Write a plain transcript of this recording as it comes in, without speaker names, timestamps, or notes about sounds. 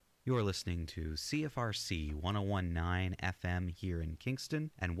You're listening to CFRC 1019 FM here in Kingston,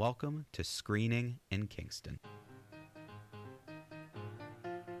 and welcome to Screening in Kingston.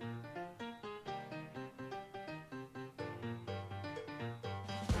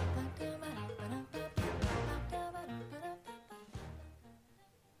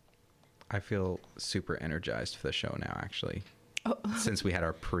 I feel super energized for the show now, actually. Oh. Since we had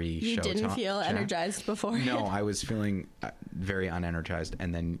our pre-show You didn't feel energized before? No, I was feeling very unenergized,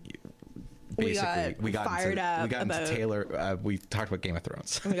 and then basically we got fired up. We got into Taylor. We talked about Game of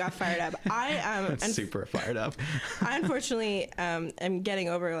Thrones. We got fired up. I am super fired up. I unfortunately am getting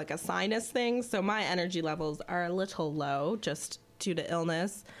over like a sinus thing, so my energy levels are a little low just due to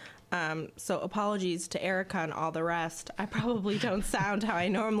illness. So apologies to Erica and all the rest. I probably don't sound how I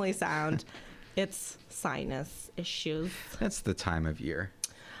normally sound. It's sinus issues. That's the time of year.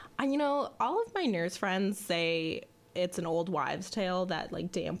 And all of my nurse friends say it's an old wives' tale that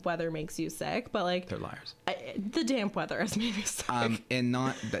like damp weather makes you sick, but like they're liars. The damp weather has made me sick. And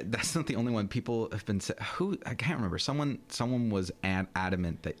that's not the only one. People have been I can't remember. Someone was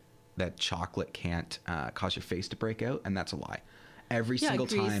adamant that chocolate can't cause your face to break out, and that's a lie. Every single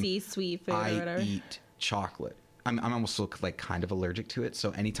greasy, time sweet food I or whatever. eat chocolate, I'm almost like kind of allergic to it.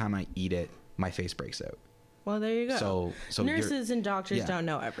 So anytime I eat it, my face breaks out. Well, there you go. So nurses and doctors don't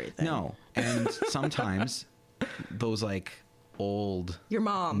know everything. No, and sometimes those like old your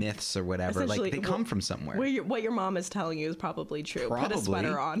mom myths or whatever, like they come from somewhere. What your mom is telling you is probably true. Put a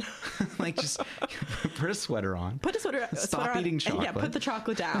sweater on. Like just put a sweater on. Put a sweater. Stop eating chocolate. Yeah, put the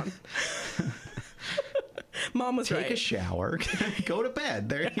chocolate down. Mom was right. Take a shower. Go to bed.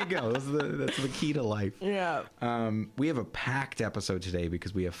 There you go. That's the key to life. Yeah. We have a packed episode today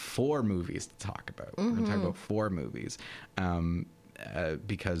because we have 4 movies to talk about. We're going to talk about 4 movies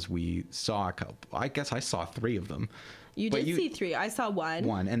because we saw a couple. I guess I saw 3 of them. You did see 3. I saw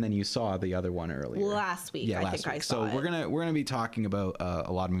one, and then you saw the other one earlier last week. Yeah, I think I saw it. So we're gonna be talking about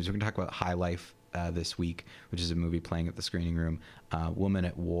a lot of movies. We're gonna talk about High Life this week, which is a movie playing at the Screening Room. Woman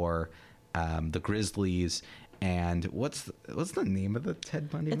at War. The Grizzlies, and what's the name of the Ted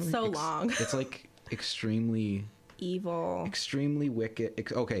Bundy movie? It's so long. It's like extremely evil, extremely wicked.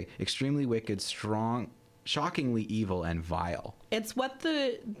 Extremely wicked, strong, shockingly evil, and vile. It's what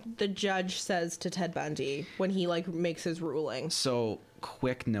the judge says to Ted Bundy when he like makes his ruling. So,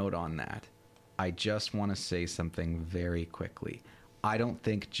 quick note on that. I just want to say something very quickly. I don't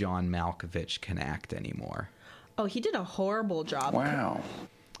think John Malkovich can act anymore. Oh, he did a horrible job. Wow.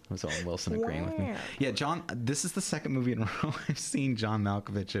 Was Owen Wilson agreeing with me? Yeah, John. This is the second movie in a row I've seen John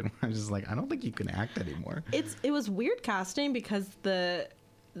Malkovich, and I'm just like, I don't think you can act anymore. It was weird casting because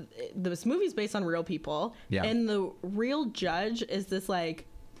this movie's based on real people, and the real judge is this like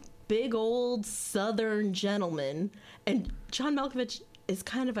big old Southern gentleman, and John Malkovich is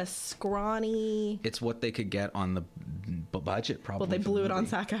kind of a scrawny. It's what they could get on the budget, probably. Well, they blew it on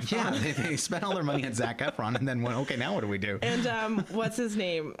Zac Efron. Yeah, they spent all their money on Zac Efron, and then went, okay, now what do we do? And what's his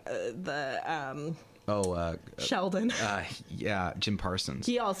name? Sheldon. Yeah, Jim Parsons.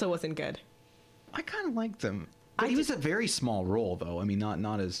 He also wasn't good. I kind of liked him. But he was a very small role, though. I mean,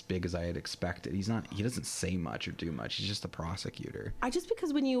 not as big as I had expected. He doesn't say much or do much. He's just a prosecutor.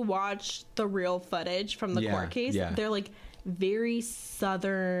 Because when you watch the real footage from the court case, they're like very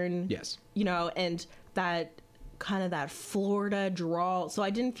Southern. Yes. And that kind of that Florida drawl. So I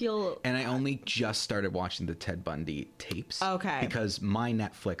didn't feel. And I only just started watching the Ted Bundy tapes. Okay. Because my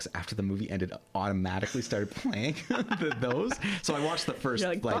Netflix, after the movie ended, automatically started playing those. So I watched the first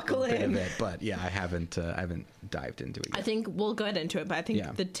like bit of it, but yeah, I haven't dived into it yet. I think we'll go into it, but I think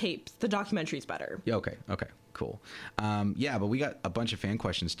the documentary's better. Yeah. Okay. Cool. But we got a bunch of fan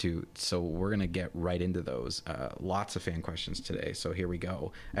questions too, so we're gonna get right into those. Lots of fan questions today. So here we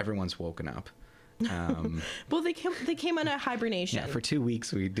go. Everyone's woken up. Well, they came out of hibernation. Yeah, for 2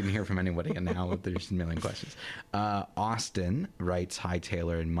 weeks we didn't hear from anybody, and now there's a million questions. Austin writes, "Hi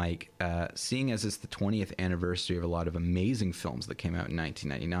Taylor and Mike. Seeing as it's the 20th anniversary of a lot of amazing films that came out in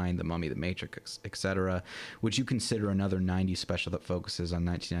 1999, The Mummy, The Matrix, etc., would you consider another 90s special that focuses on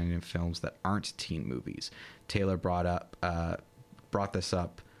 1999 films that aren't teen movies?" Taylor brought up that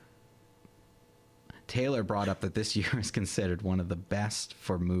this year is considered one of the best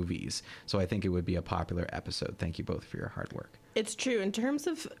for movies, so I think it would be a popular episode. Thank you both for your hard work. It's true. In terms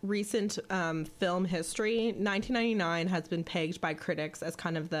of recent film history, 1999 has been pegged by critics as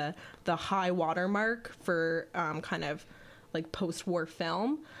kind of the high watermark for kind of like post-war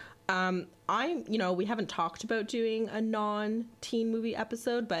film. We haven't talked about doing a non-teen movie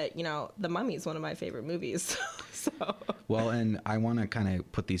episode, but The Mummy is one of my favorite movies. So. Well, and I want to kind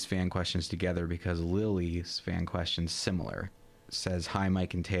of put these fan questions together because Lily's fan question's similar. says, "Hi,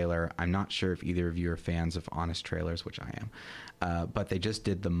 Mike and Taylor. I'm not sure if either of you are fans of Honest Trailers, which I am, but they just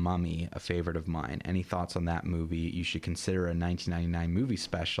did The Mummy, a favorite of mine. Any thoughts on that movie? You should consider a 1999 movie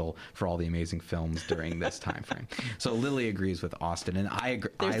special for all the amazing films during this time frame." So Lily agrees with Austin, and I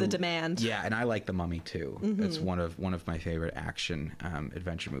agree. There's a demand. Yeah, and I like The Mummy too. It's one of my favorite action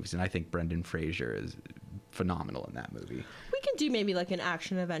adventure movies, and I think Brendan Fraser is phenomenal in that movie. We can do maybe like an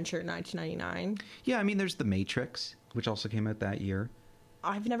action adventure 1999. Yeah, I mean, there's The Matrix, which also came out that year.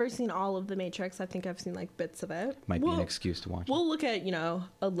 I've never seen all of The Matrix. I think I've seen like bits of it. Might be an excuse to watch it. We'll look at,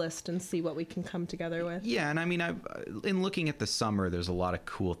 a list and see what we can come together with. Yeah, and I mean, in looking at the summer, there's a lot of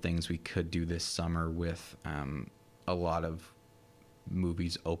cool things we could do this summer with a lot of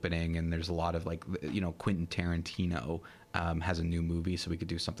movies opening, and there's a lot of Quentin Tarantino has a new movie, so we could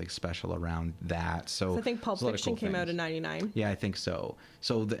do something special around that. So I think Pulp Fiction came out in 99. Yeah, I think so.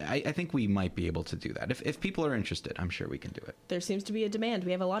 So I think we might be able to do that. If people are interested, I'm sure we can do it. There seems to be a demand.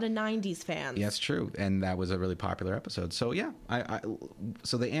 We have a lot of 90s fans. Yeah, that's true. And that was a really popular episode. So yeah,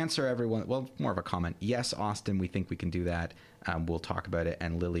 so the answer, everyone, well, more of a comment. Yes, Austin, we think we can do that. We'll talk about it.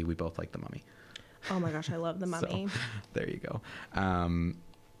 And Lily, we both like The Mummy. Oh my gosh, I love The Mummy. So, there you go.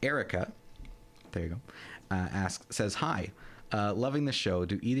 Erica, there you go, says, "Hi, loving the show.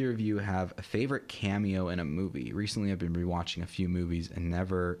 Do either of you have a favorite cameo in a movie? Recently, I've been rewatching a few movies and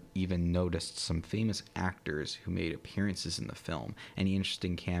never even noticed some famous actors who made appearances in the film. Any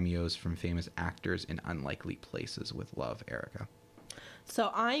interesting cameos from famous actors in unlikely places? With love, Erica." So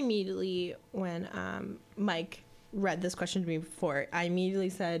I immediately, when Mike read this question to me before, I immediately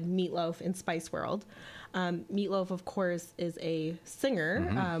said Meatloaf in Spice World. Meatloaf, of course, is a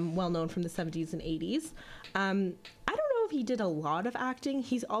singer, well known from the 70s and 80s. I don't know if he did a lot of acting.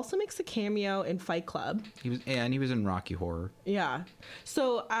 He also makes a cameo in Fight Club. He was in Rocky Horror. Yeah.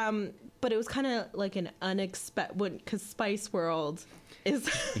 So, but it was kind of like an unexpected, because Spice World is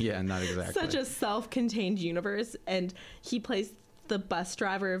yeah, not exactly such a self-contained universe, and he plays the bus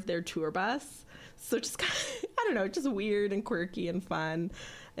driver of their tour bus. So just kind of, I don't know, just weird and quirky and fun.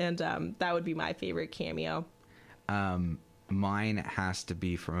 And that would be my favorite cameo. Mine has to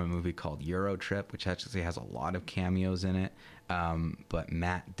be from a movie called Euro Trip, which actually has a lot of cameos in it. But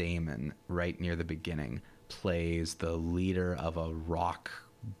Matt Damon, right near the beginning, plays the leader of a rock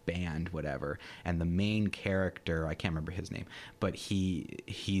band, whatever. And the main character, I can't remember his name, but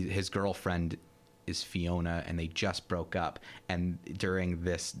his girlfriend is Fiona, and they just broke up. And during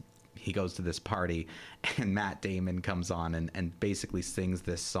this, he goes to this party, and Matt Damon comes on and basically sings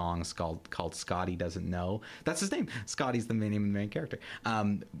this song called Scotty Doesn't Know. That's his name. Scotty's the name of the main character,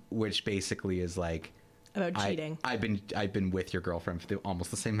 which basically is like, about cheating. I've been with your girlfriend for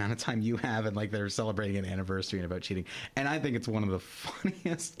almost the same amount of time you have, and like they're celebrating an anniversary and about cheating. And I think it's one of the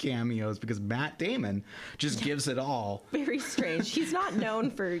funniest cameos because Matt Damon just gives it all. Very strange. He's not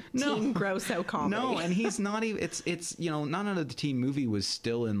known for teen gross out comedy. No, and he's not even. It's none of the teen movie was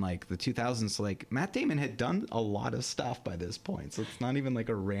still in like the 2000s. So like Matt Damon had done a lot of stuff by this point, so it's not even like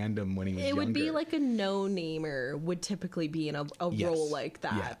a random when he was younger. It would be like a no-namer would typically be in a role like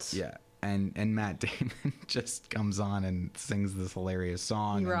that. Yeah. And Matt Damon just comes on and sings this hilarious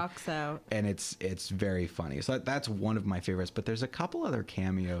song. He rocks out. And it's very funny. So that's one of my favorites. But there's a couple other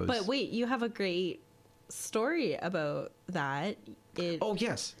cameos. But wait, you have a great story about that. Oh,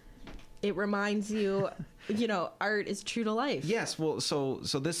 yes. It reminds you, art is true to life. Yes. Well, so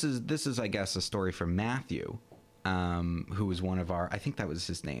this is I guess a story from Matthew, who was one of our, I think that was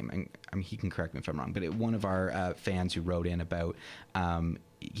his name. And I mean, he can correct me if I'm wrong, but one of our fans who wrote in about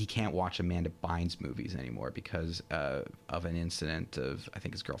he can't watch Amanda Bynes movies anymore because of an incident of, I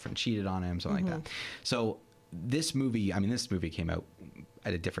think his girlfriend cheated on him, something like that. So this movie came out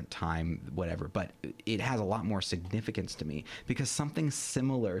at a different time, whatever, but it has a lot more significance to me because something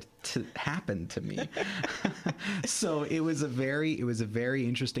similar happened to me. So it was a very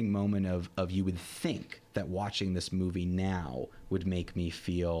interesting moment of you would think that watching this movie now would make me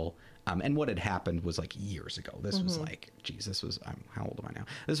feel, and what had happened was like years ago. This was like, geez, how old am I now?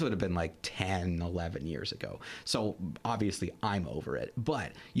 This would have been like 10, 11 years ago. So obviously I'm over it,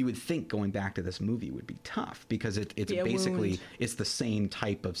 but you would think going back to this movie would be tough because it's basically, it's the same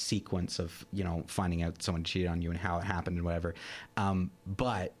type of sequence of, finding out someone cheated on you and how it happened and whatever.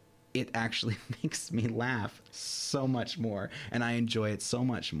 But it actually makes me laugh so much more and I enjoy it so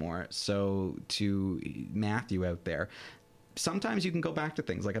much more. So to Matthew out there, sometimes you can go back to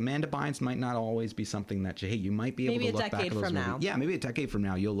things like Amanda Bynes might not always be something that you might be able to look back at those movies. Maybe a decade from now. Yeah, maybe a decade from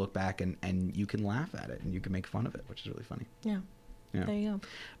now you'll look back and you can laugh at it and you can make fun of it, which is really funny. Yeah. There you go.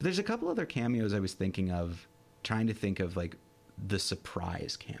 But there's a couple other cameos I was thinking of, trying to think of like the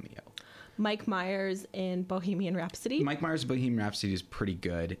surprise cameo. Mike Myers in Bohemian Rhapsody. Mike Myers' Bohemian Rhapsody is pretty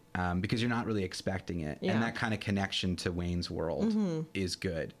good because you're not really expecting it. Yeah. And that kind of connection to Wayne's World is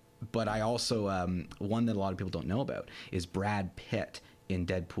good. But I also, one that a lot of people don't know about is Brad Pitt in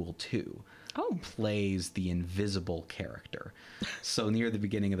Deadpool 2. Oh. Plays the invisible character. So near the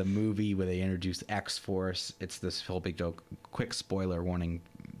beginning of the movie where they introduce X-Force, it's this whole big joke. Quick spoiler warning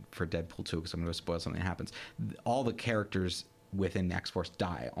for Deadpool 2 because I'm going to spoil something that happens. All the characters within X-Force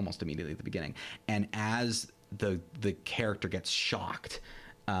die almost immediately at the beginning. And as the character gets shocked,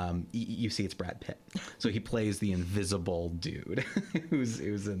 you see it's Brad Pitt. So he plays the invisible dude who's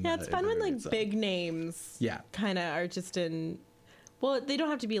in Yeah, it's fun when like itself. big names Yeah. kind of are just in, well, they don't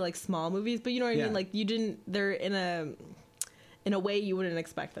have to be like small movies, but you know what I Yeah. mean? Like they're in a way you wouldn't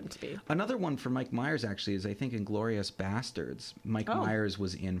expect them to be. Another one for Mike Myers actually is I think Inglourious Bastards. Mike Myers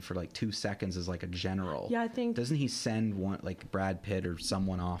was in for like 2 seconds as like a general. Yeah, I think Doesn't he send one like Brad Pitt or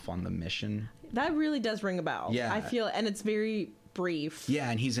someone off on the mission? that really does ring a bell. Yeah. I feel, and it's very brief.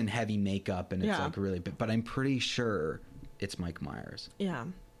 Yeah, and he's in heavy makeup and it's Yeah. like really but I'm pretty sure it's Mike Myers. Yeah.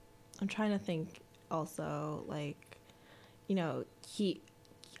 I'm trying to think also, like, you know,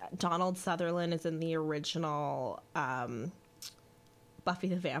 Donald Sutherland is in the original Buffy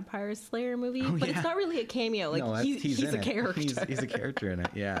the Vampire Slayer movie, but yeah. it's not really a cameo. Like, No, he's in a it. character. He's a character in it.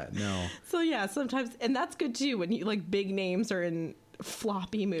 Yeah, no. So yeah, sometimes, and that's good too, when you like big names are in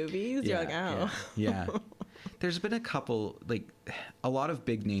floppy movies. You're like, oh. Yeah. There's been a couple, like, a lot of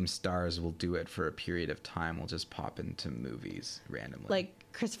big name stars will do it for a period of time. Will just pop into movies randomly. Like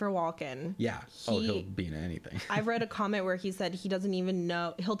Christopher Walken. Yeah. He'll be in anything. I've read a comment where he said he doesn't even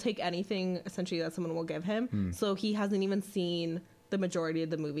know, he'll take anything essentially that someone will give him. So he hasn't even seen the majority of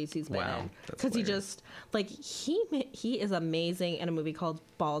the movies he's been Wow, in, that's because he hilarious. just like he is amazing in a movie called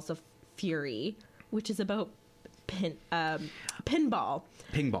Balls of Fury, which is about pinball,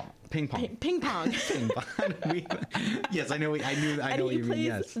 Ping pong. ping pong. Ping pong. Yes, I know. I know And what he you plays mean.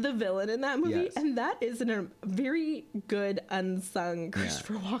 Yes. the villain in that movie, Yes. and that is a very good unsung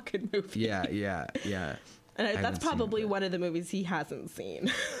Christopher Walken movie. Yeah. And haven't that's seen it, probably but- one of the movies he hasn't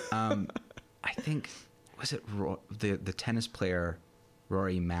seen. I think was it the tennis player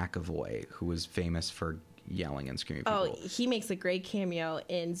Rory McIlroy who was famous for yelling and screaming at people. Oh, he makes a great cameo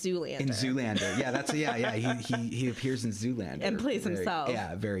in Zoolander. In Zoolander, yeah, that's he appears in Zoolander And plays very, himself.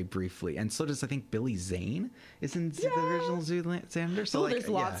 yeah, very briefly, and so does I think Billy Zane is in the original Zoolander. So Oh, like, there's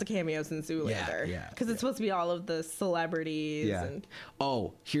lots of cameos in Zoolander. Yeah, Because it's supposed to be all of the celebrities. Yeah. And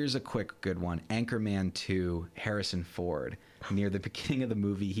Oh, here's a quick good one. Anchorman 2, Harrison Ford. Near the beginning of the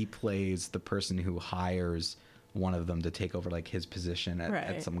movie, he plays the person who hires one of them to take over like his position at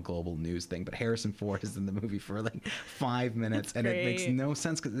Right. some global news thing. But Harrison Ford is in the movie for like 5 minutes, It's and it makes great. no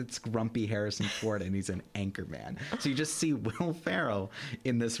sense because it's grumpy Harrison Ford and he's an Anchorman. So you just see Will Ferrell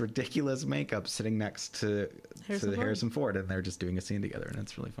in this ridiculous makeup sitting next to Harrison Ford, and they're just doing a scene together, and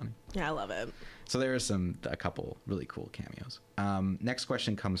it's really funny. yeah, I love it. So there are a couple really cool cameos. Next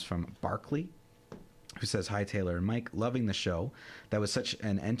question comes from Barkley, who says, "Hi, Taylor and Mike. Loving the show. That was such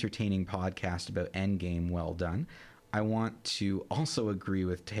an entertaining podcast about Endgame. Well done. I want to also agree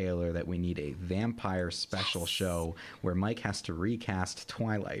with Taylor that we need a vampire special show where Mike has to recast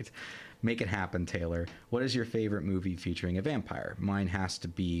Twilight. Make it happen, Taylor. What is your favorite movie featuring a vampire? Mine has to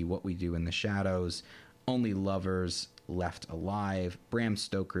be What We Do in the Shadows, Only Lovers Left Alive, Bram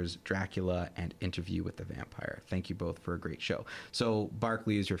Stoker's Dracula, and Interview with the Vampire. Thank you both for a great show." So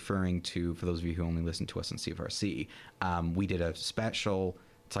Barkley is referring to, for those of you who only listen to us on CFRC, we did a special,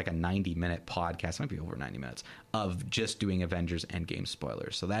 it's like a 90-minute podcast, might be over 90 minutes, of just doing Avengers Endgame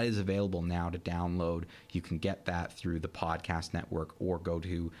spoilers. So that is available now to download. You can get that through the podcast network or go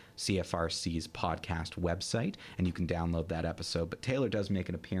to CFRC's podcast website, and you can download that episode. But Taylor does make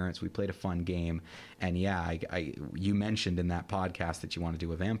an appearance. We played a fun game, and yeah, you mentioned in that podcast that you want to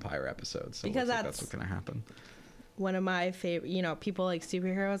do a vampire episode. So Because that's that's what's going to happen. One of my favorite, people like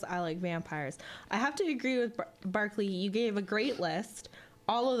superheroes. I like vampires. I have to agree with Barkley. You gave a great list.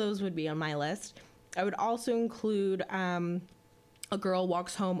 All of those would be on my list. I would also include A Girl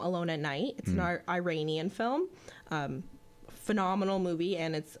Walks Home Alone at Night. It's an Iranian film. Phenomenal movie,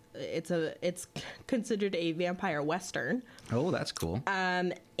 and it's considered a vampire western. Oh, that's cool.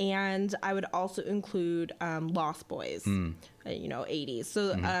 And I would also include Lost Boys, 80s.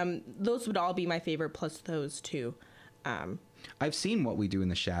 So those would all be my favorite, plus those two. I've seen What We Do in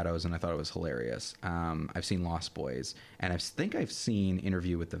the Shadows, and I thought it was hilarious. I've seen Lost Boys, and I think I've seen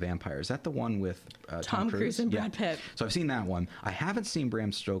Interview with the Vampire. Is that the one with Tom Cruise and Brad Pitt. So I've seen that one. I haven't seen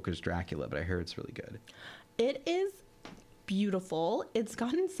Bram Stoker's Dracula, but I heard it's really good. It is beautiful. It's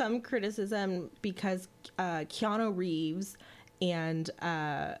gotten some criticism because Keanu Reeves and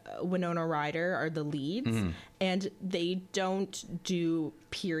Winona Ryder are the leads, and they don't do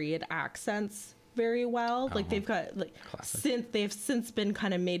period accents very well. Like they've got like they've since been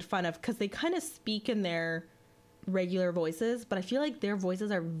kind of made fun of because they kind of speak in their regular voices, but I feel like their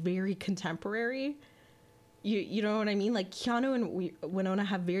voices are very contemporary. You know what I mean? Like Keanu and Winona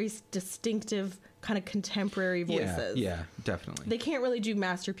have very distinctive kind of contemporary voices. Yeah, definitely. They can't really do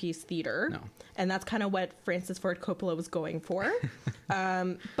masterpiece theater. No. And that's kind of what Francis Ford Coppola was going for.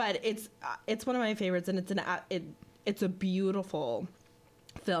 But it's one of my favorites, and it's a beautiful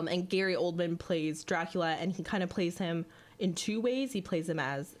film. And Gary Oldman plays Dracula, and he kind of plays him in two ways. He plays him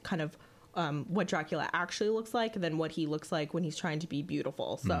as kind of what Dracula actually looks like, and then what he looks like when he's trying to be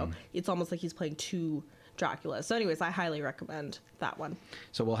beautiful. So it's almost like he's playing two Dracula. So anyways, I highly recommend that one.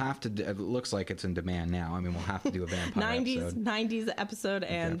 So we'll have to it looks like it's in demand now. I mean, we'll have to do a vampire 90s episode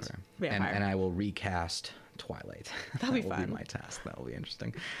and vampire. And I will recast Twilight. That'll be that will fun. Be my task. That will be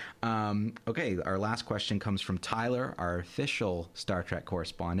interesting. Okay, our last question comes from Tyler, our official Star Trek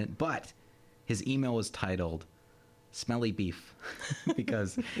correspondent, but his email is titled Smelly Beef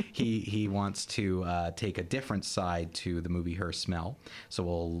because he wants to take a different side to the movie Her Smell. So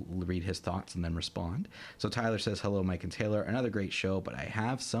we'll read his thoughts and then respond. So Tyler says, hello, Mike and Taylor. Another great show, but I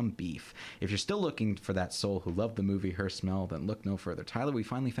have some beef. If you're still looking for that soul who loved the movie Her Smell, then look no further. Tyler, we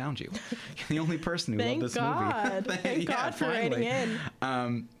finally found you. You're the only person who loved this movie. Thank God for writing in.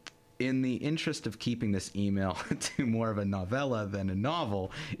 In the interest of keeping this email to more of a novella than a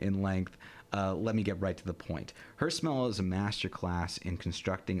novel in length, let me get right to the point. Her Smell is a masterclass in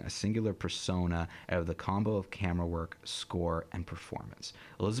constructing a singular persona out of the combo of camera work, score, and performance.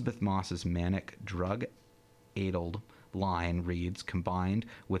 Elizabeth Moss's manic, drug-addled line reads, combined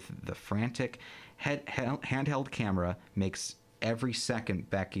with the frantic handheld camera, makes every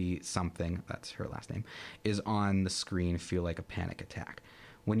second Becky something, that's her last name, is on the screen feel like a panic attack.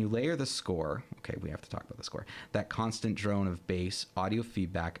 When you layer the score, okay, we have to talk about the score, that constant drone of bass, audio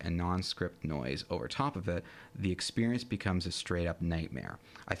feedback, and non-script noise over top of it, the experience becomes a straight-up nightmare.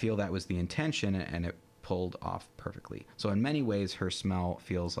 I feel that was the intention, and it pulled off perfectly. So in many ways, Her Smell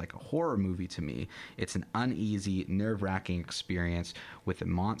feels like a horror movie to me. It's an uneasy, nerve-wracking experience with a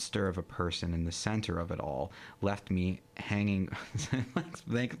monster of a person in the center of it all. Left me hugging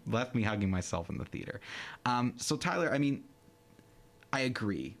myself in the theater. So Tyler, I mean, I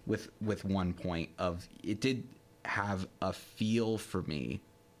agree with one point of it did have a feel for me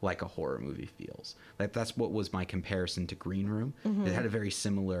like a horror movie feels. Like that's what was my comparison to Green Room. It had a very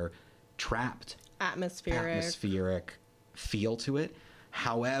similar trapped atmospheric feel to it.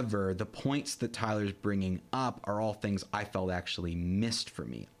 However, the points that Tyler's bringing up are all things I felt actually missed for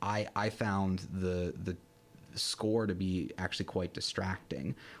me. I found the score to be actually quite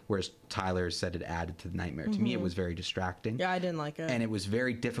distracting, whereas Tyler said it added to the nightmare. To me, it was very distracting. Yeah, I didn't like it. And it was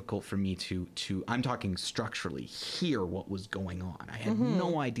very difficult for me to I'm talking structurally, hear what was going on. I had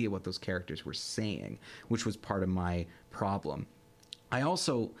no idea what those characters were saying, which was part of my problem. I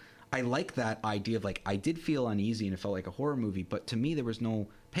like that idea of like, I did feel uneasy and it felt like a horror movie, but to me, there was no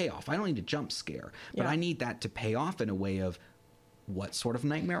payoff. I don't need a jump scare, but I need that to pay off in a way of, what sort of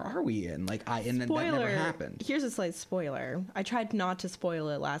nightmare are we in? And that never happened. Here's a slight spoiler. I tried not to spoil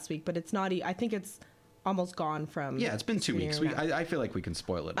it last week, but it's not. I think it's almost gone from. Yeah, it's been 2 weeks. I feel like we can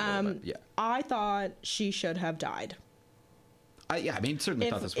spoil it a little bit. Yeah. I thought she should have died. I certainly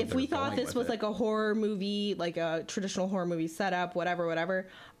thought this was. If we thought this was like a horror movie, like a traditional horror movie setup, whatever,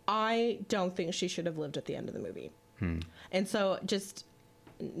 I don't think she should have lived at the end of the movie. And so just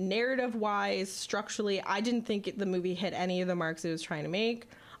narrative wise, structurally, I didn't think the movie hit any of the marks it was trying to make.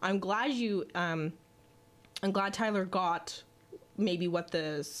 I'm glad Tyler got maybe what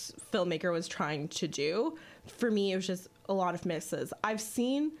the filmmaker was trying to do. For me, it was just a lot of misses. I've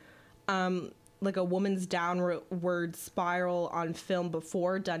seen like a woman's downward spiral on film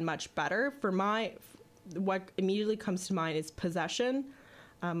before done much better. What immediately comes to mind is Possession,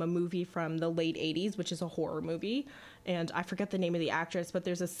 a movie from the late 80s, which is a horror movie. And I forget the name of the actress, but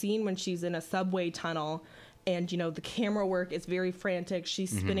there's a scene when she's in a subway tunnel and, the camera work is very frantic.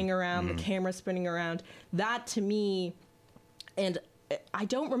 She's spinning around, the camera's spinning around. That to me, and I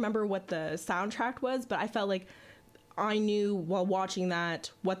don't remember what the soundtrack was, but I felt like I knew while watching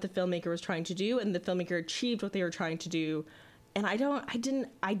that what the filmmaker was trying to do, and the filmmaker achieved what they were trying to do. And I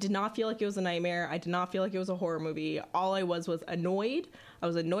did not feel like it was a nightmare. I did not feel like it was a horror movie. All I was annoyed. I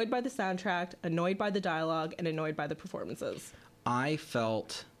was annoyed by the soundtrack, annoyed by the dialogue, and annoyed by the performances. I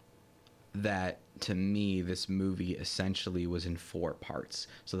felt that to me, this movie essentially was in 4 parts.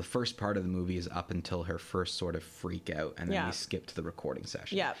 So the first part of the movie is up until her first sort of freak out, and then we skip to the recording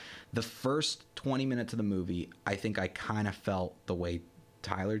session. Yeah. The first 20 minutes of the movie, I think I kind of felt the way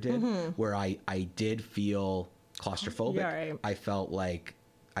Tyler did, where I did feel claustrophobic. Yeah, right. I felt like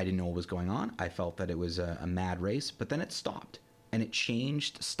I didn't know what was going on. I felt that it was a mad race, but then it stopped, and it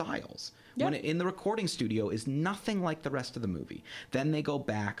changed styles. Yep. When in the recording studio is nothing like the rest of the movie. Then they go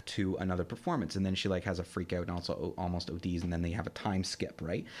back to another performance, and then she like has a freak out and also almost ODs, and then they have a time skip,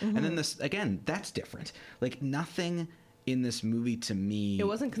 right? And then this again, that's different. Like nothing in this movie to me. It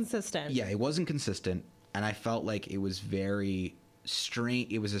wasn't consistent. Yeah, it wasn't consistent, and I felt like it was very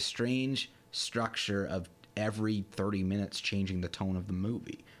strange. It was a strange structure of every 30 minutes changing the tone of the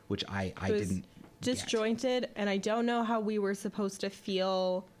movie, which I didn't disjointed, and I don't know how we were supposed to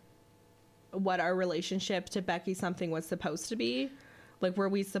feel what our relationship to Becky Something was supposed to be. Like, were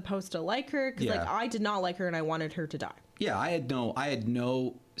we supposed to like her? Because like I did not like her, and I wanted her to die. Yeah, I had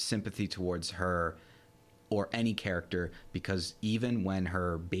no sympathy towards her or any character, because even when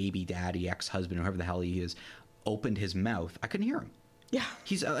her baby daddy, ex-husband, whoever the hell he is, opened his mouth, I couldn't hear him. Yeah.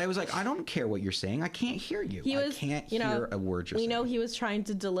 I was like, I don't care what you're saying. I can't hear you. I can't hear a word you're saying. We know he was trying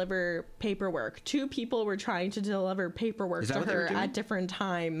to deliver paperwork. 2 people were trying to deliver paperwork to her at different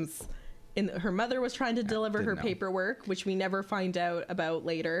times. Her mother was trying to deliver her paperwork, which we never find out about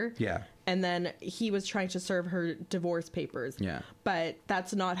later. Yeah. And then he was trying to serve her divorce papers. Yeah. But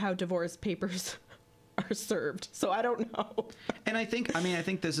that's not how divorce papers are served. So I don't know. And I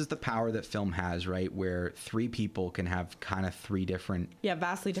think this is the power that film has, right? Where 3 people can have kind of 3 different... Yeah,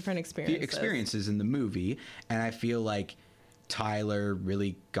 vastly different experiences in the movie. And I feel like Tyler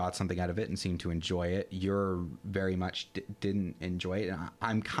really got something out of it and seemed to enjoy it. You're very much didn't enjoy it. And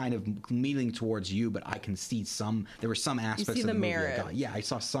I'm kind of leaning towards you, but I can see there were some aspects of the movie merit. I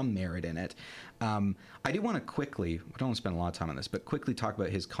saw some merit in it. I do want to quickly, I don't want to spend a lot of time on this, but quickly talk about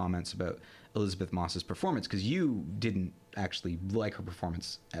his comments about Elizabeth Moss's performance, because you didn't actually like her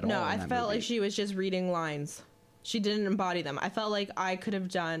performance at all. No, I felt like she was just reading lines. She didn't embody them. I felt like I could have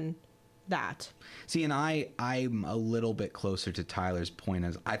done that. See, and I'm a little bit closer to Tyler's point,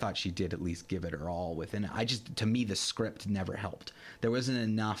 as I thought she did at least give it her all within it. To me, the script never helped. There wasn't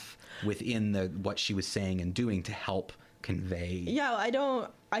enough within what she was saying and doing to help convey. Yeah,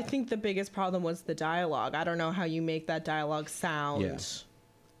 I think the biggest problem was the dialogue. I don't know how you make that dialogue sound. Yeah.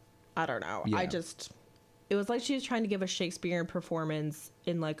 I don't know. Yeah. It was like she was trying to give a Shakespearean performance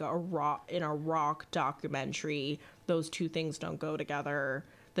in like a rock documentary. Those 2 things don't go together.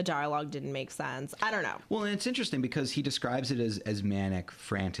 The dialogue didn't make sense. I don't know. Well, and it's interesting because he describes it as manic,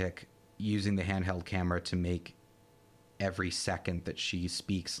 frantic, using the handheld camera to make every second that she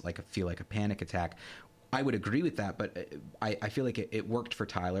speaks feel like a panic attack. I would agree with that, but I feel like it worked for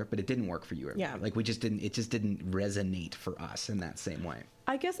Tyler, but it didn't work for you. Everybody. Yeah. Like it just didn't resonate for us in that same way.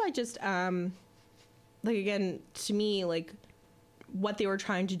 I guess I just, again, to me, like, what they were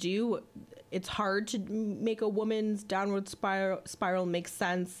trying to do, it's hard to make a woman's downward spiral make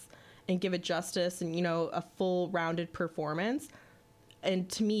sense and give it justice and, a full rounded performance. And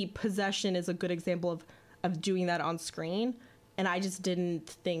to me, Possession is a good example of doing that on screen. And I just I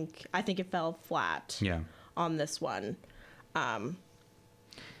think it fell flat on this one.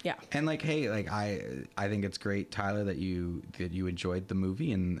 Yeah. And I think it's great, Tyler, that you enjoyed the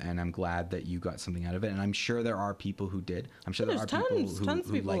movie, and I'm glad that you got something out of it. And I'm sure there are people who did. I'm sure there are tons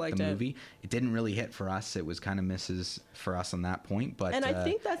people who liked the movie. It. It didn't really hit for us. It was kind of misses for us on that point. But and I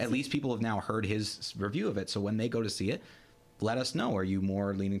think at least people have now heard his review of it. So when they go to see it, let us know. Are you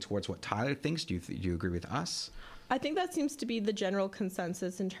more leaning towards what Tyler thinks? Do you agree with us? I think that seems to be the general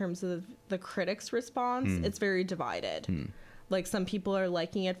consensus in terms of the critics' response. It's very divided. Like, some people are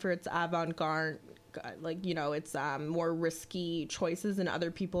liking it for its avant-garde, its more risky choices, and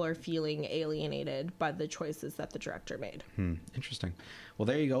other people are feeling alienated by the choices that the director made. Interesting. Well,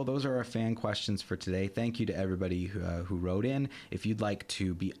 there you go. Those are our fan questions for today. Thank you to everybody who wrote in. If you'd like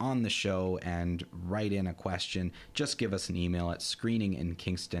to be on the show and write in a question, just give us an email at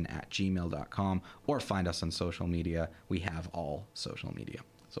screeninginkingston@gmail.com or find us on social media. We have all social media.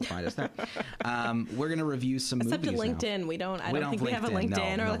 So find us there. We're going to review some movies Except LinkedIn. now. I don't think we have a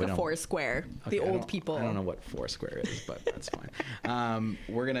LinkedIn or a Foursquare. Okay, the old people. I don't know what Foursquare is, but that's fine.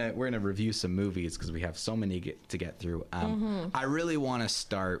 We're gonna review some movies because we have so many to get through. I really want to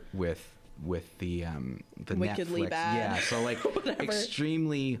start with the Wickedly Netflix. Bad. Yeah, so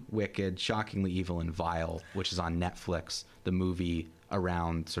Extremely Wicked, Shockingly Evil, and Vile, which is on Netflix. The movie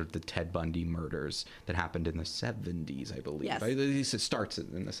around sort of the Ted Bundy murders that happened in the 70s, I believe. Yes. At least it starts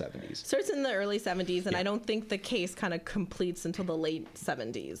in the 70s. Starts in the early 70s, and I don't think the case kind of completes until the late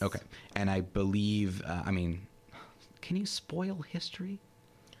 70s. Okay. And I believe, can you spoil history?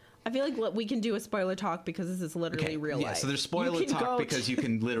 I feel like we can do a spoiler talk because this is literally real life. Yeah, so there's spoiler talk because you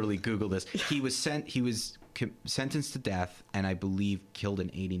can literally Google this. He was sentenced to death and I believe killed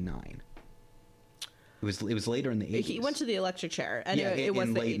in 89. It was later in the 80s. He went to the electric chair, and it was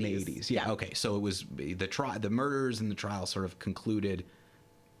in the late 80s. Yeah, okay. So it was the murders and the trial sort of concluded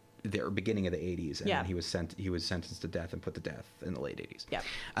the beginning of the 80s, and then he was sentenced to death and put to death in the late 80s. Yeah.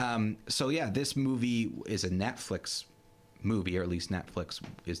 So yeah, this movie is a Netflix movie, or at least Netflix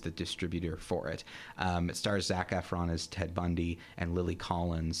is the distributor for it. It stars Zac Efron as Ted Bundy and Lily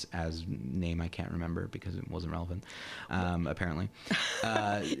Collins as name I can't remember because it wasn't relevant, apparently.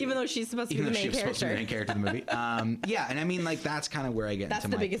 Even though she's supposed to be the main character. Supposed to be the main character of the movie. Yeah, and I mean, like, that's kind of where I get into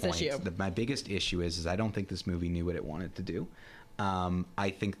my biggest point. issue. My biggest issue is I don't think this movie knew what it wanted to do.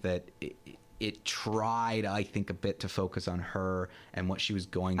 I think that it tried, I think, a bit to focus on her and what she was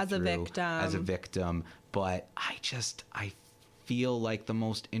going through as a victim. But I feel like the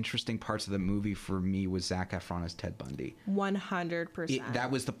most interesting parts of the movie for me was Zac Efron as Ted Bundy. 100%. That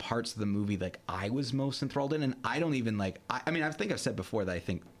was the parts of the movie like I was most enthralled in, and I don't even like. I mean, I think I've said before that I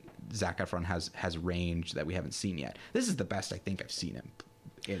think Zac Efron has range that we haven't seen yet. This is the best I think I've seen him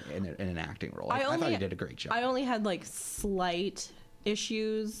in an acting role. I thought he did a great job. I only had like slight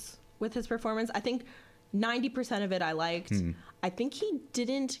issues with his performance. I think 90% of it I liked. I think he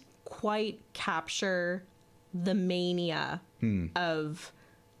didn't quite capture the mania of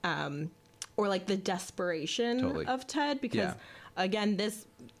or like the desperation of Ted, because again, this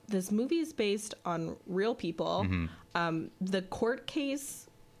movie is based on real people. The court case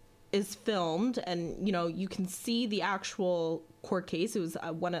is filmed, and you can see the actual court case. It was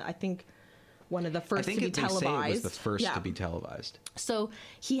one of the first to be televised. Say it was the first to be televised. So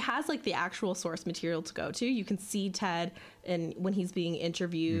he has like the actual source material to go to. You can see Ted and when he's being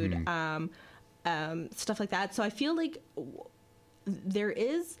interviewed, stuff like that. So I feel like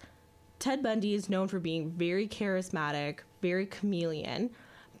Ted Bundy is known for being very charismatic, very chameleon.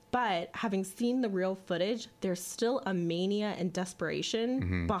 But having seen the real footage, there's still a mania and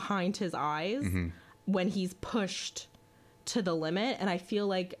desperation behind his eyes when he's pushed to the limit. And I feel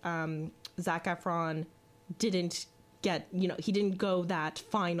like Zac Efron didn't get, he didn't go that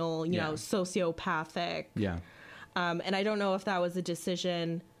final, sociopathic. Yeah. And I don't know if that was a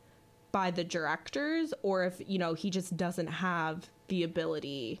decision by the directors or if, he just doesn't have the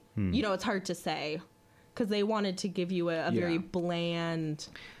ability. It's hard to say because they wanted to give you a very bland,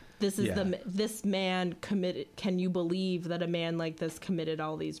 this man committed. Can you believe that a man like this committed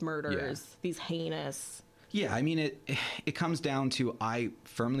all these murders, these heinous? Yeah, I mean, it comes down to, I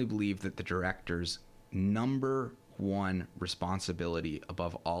firmly believe that the director's number one responsibility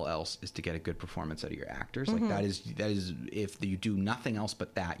above all else is to get a good performance out of your actors. Like that is if you do nothing else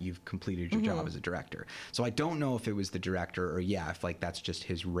but that, you've completed your job as a director. So I don't know if it was the director or if like that's just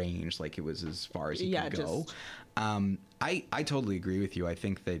his range, like it was as far as he could go. I totally agree with you. I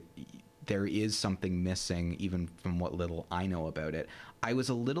think that there is something missing, even from what little I know about it. I was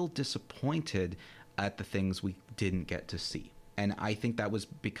a little disappointed at the things we didn't get to see. And I think that was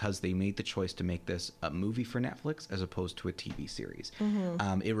because they made the choice to make this a movie for Netflix as opposed to a TV series.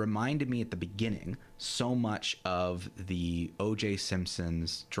 It reminded me at the beginning so much of the O.J.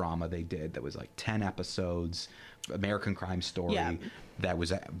 Simpson's drama they did that was like 10 episodes, American Crime Story, that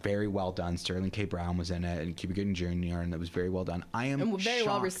was very well done. Sterling K. Brown was in it, and Cuba Gooding Jr., and that was very well done. And very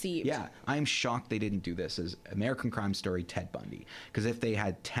well received. Yeah, I am shocked they didn't do this as American Crime Story Ted Bundy. Because if they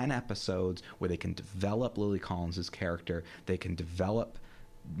had 10 episodes where they can develop Lily Collins' character, they can develop,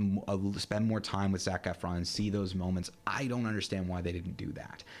 spend more time with Zac Efron and see those moments, I don't understand why they didn't do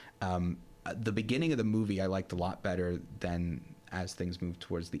that. The beginning of the movie I liked a lot better than as things moved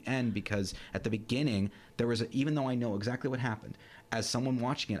towards the end, because at the beginning there was even though I know exactly what happened, as someone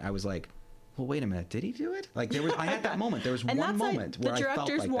watching it I was like, well, wait a minute, did he do it? Like there was I had that moment. There was one moment where I felt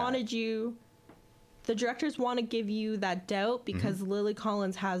like the directors want to give you that doubt because Lily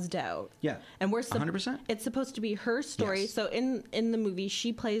Collins has doubt. Yeah. And we're 100%. It's supposed to be her story. Yes. So in the movie,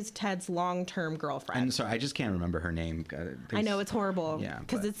 she plays Ted's long-term girlfriend. And sorry, I just can't remember her name. I know, it's horrible. Yeah.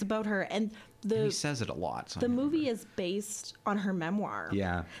 Because it's about her. And he says it a lot. So the movie is based on her memoir.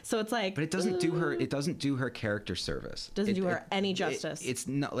 Yeah. So it's like, but it doesn't do her. It doesn't do her character service. Doesn't do her any justice. It's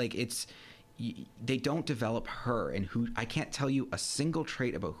not like it's. They don't develop her and who. I can't tell you a single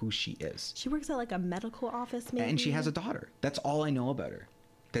trait about who she is. She works at like a medical office, maybe. And she has a daughter. That's all I know about her.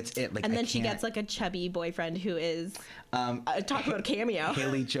 That's it. Like, and then she gets like a chubby boyfriend who is talk about a cameo.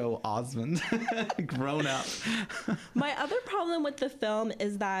 Haley Joel Osment, grown up. My other problem with the film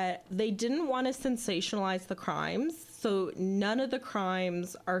is that they didn't want to sensationalize the crimes, so none of the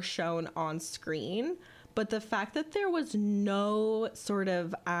crimes are shown on screen. But the fact that there was no sort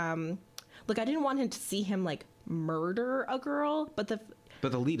of look, I didn't want him to see him like murder a girl, but the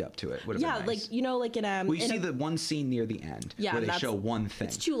lead up to it would have been nice. Like, you know, like in well, you see the one scene near the end where they show one thing.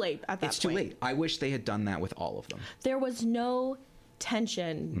 It's too late at that point. It's too late. I wish they had done that with all of them. There was no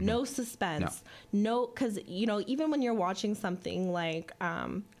tension, no suspense, no, because, you know, even when you're watching something like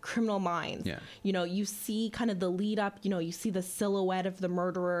Criminal Minds, you know, you see kind of the lead up, you know, you see the silhouette of the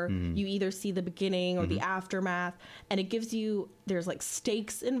murderer, you either see the beginning or the aftermath, and it gives you, there's like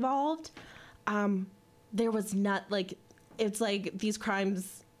stakes involved. There was not like, it's like these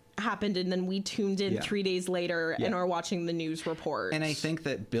crimes happened and then we tuned in 3 days later and are watching the news report. And I think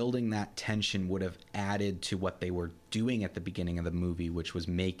that building that tension would have added to what they were doing at the beginning of the movie, which was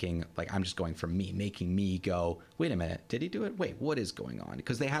making, like, I'm just going from making me go, wait a minute, did he do it? Wait, what is going on?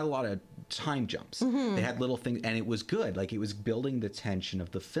 Because they had a lot of time jumps. They had little things, and it was good. Like, it was building the tension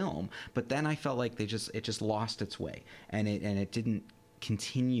of the film. But then I felt like it just lost its way, and it didn't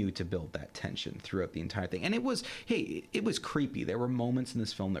continue to build that tension throughout the entire thing. And it was creepy. There were moments in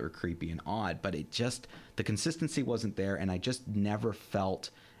this film that were creepy and odd, but the consistency wasn't there, and I just never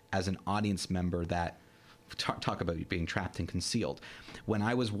felt as an audience member that talk about being trapped and concealed. When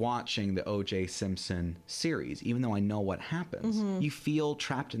I was watching the O.J. Simpson series, even though I know what happens, you feel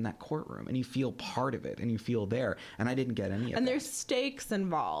trapped in that courtroom and you feel part of it and you feel there, and I didn't get any of that. And there's stakes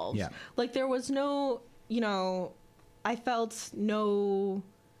involved. Yeah. Like, there was no, you know, I felt no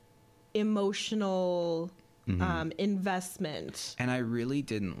emotional investment. And I really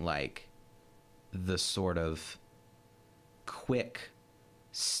didn't like the sort of quick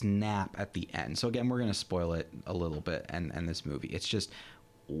snap at the end. So again, we're going to spoil it a little bit and this movie. It's just,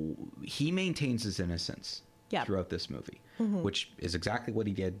 he maintains his innocence throughout this movie, which is exactly what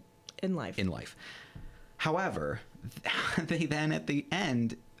he did in life. However, they then at the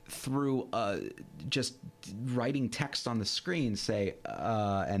end, through just writing text on the screen, say,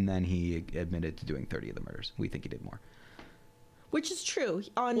 and then he admitted to doing 30 of the murders. We think he did more. Which is true.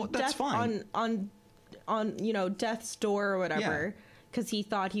 That's fine. On you know, death's door or whatever, because he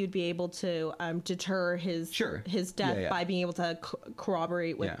thought he would be able to deter his death by being able to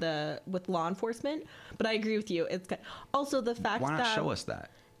corroborate with law enforcement. But I agree with you. It's also the fact why not that show us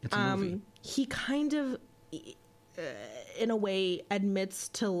that? It's a movie. He kind of, in a way, admits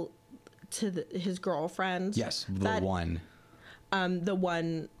to his girlfriend. Yes, the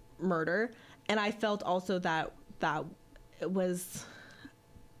one murder, and I felt also that it was,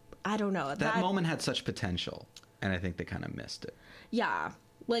 I don't know, that moment had such potential, and I think they kind of missed it. Yeah.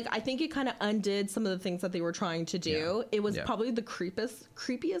 Like, I think it kind of undid some of the things that they were trying to do. It was probably the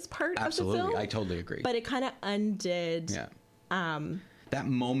creepiest part of the film. I totally agree. But it kind of undid. Yeah. That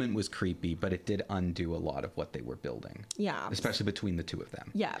moment was creepy, but it did undo a lot of what they were building. Yeah. Especially between the two of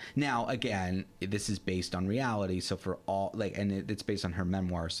them. Yeah. Now, again, this is based on reality, so for all, like, and it's based on her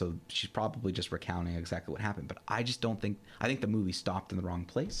memoir, so she's probably just recounting exactly what happened. But I just don't think, I think the movie stopped in the wrong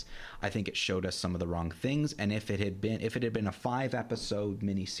place. I think it showed us some of the wrong things, and if it had been a 5-episode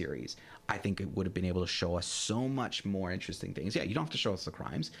miniseries, I think it would have been able to show us so much more interesting things. Yeah, you don't have to show us the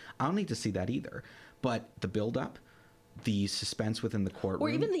crimes. I don't need to see that either. But the build-up, the suspense within the courtroom, or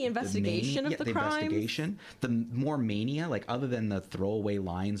even the investigation of the crimes, investigation, the more mania, like, other than the throwaway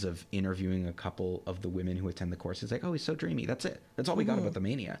lines of interviewing a couple of the women who attend the courses, like, oh, he's so dreamy. That's it. That's all we got about the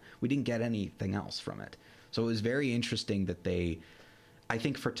mania. We didn't get anything else from it. So it was very interesting that they, I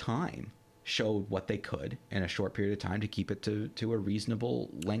think, for time, showed what they could in a short period of time to keep it to a reasonable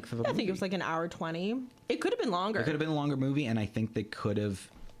length of a movie. I think it was like an hour 20. It could have been longer. It could have been a longer movie, and I think they could have,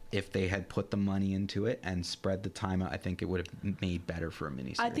 if they had put the money into it and spread the time out, I think it would have made better for a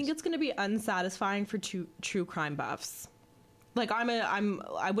miniseries. I think it's going to be unsatisfying for true crime buffs. Like,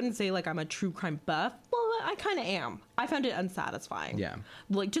 I wouldn't say like I'm a true crime buff. Well, I kind of am. I found it unsatisfying. Yeah.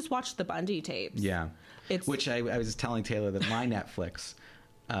 Like, just watch the Bundy tapes. Yeah. Which I was telling Taylor that my Netflix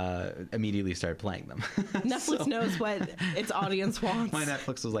immediately started playing them. Netflix knows what its audience wants. My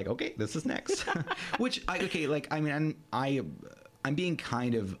Netflix was like, okay, this is next. I'm being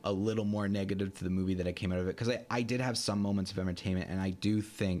kind of a little more negative to the movie that I came out of it, because I did have some moments of entertainment, and I do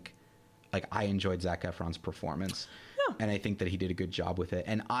think, like, I enjoyed Zac Efron's performance, and I think that he did a good job with it.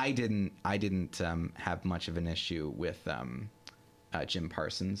 And I didn't have much of an issue with Jim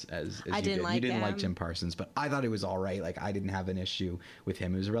Parsons as you did. You didn't like Jim Parsons, but I thought it was all right. Like, I didn't have an issue with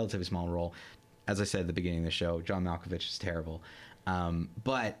him. It was a relatively small role. As I said at the beginning of the show, John Malkovich is terrible.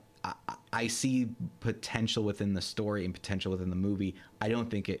 But I see potential within the story and potential within the movie. I don't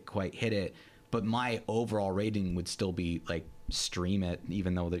think it quite hit it, but my overall rating would still be like stream it,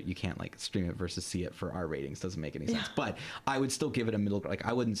 even though that you can't like stream it versus see it for our ratings. Doesn't make any sense. But I would still give it a middle. Like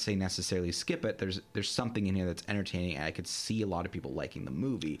I wouldn't say necessarily skip it. There's something in here that's entertaining, and I could see a lot of people liking the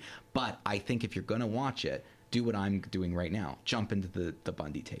movie. But I think if you're gonna watch it, do what I'm doing right now. Jump into the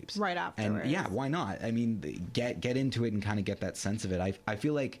Bundy tapes right afterwards. And yeah, why not? I mean, get into it and kind of get that sense of it. I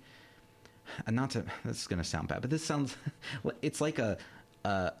feel like, not to, this is gonna sound bad, but this sounds, it's like a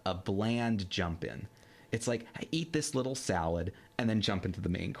bland jump in. It's like, eat this little salad and then jump into the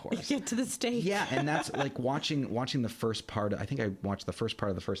main course. Get to the steak. Yeah, and that's like watching the first part. I think I watched the first part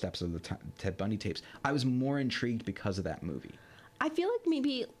of the first episode of the Ted Bundy tapes. I was more intrigued because of that movie. I feel like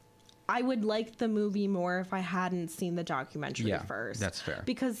maybe I would like the movie more if I hadn't seen the documentary first. That's fair.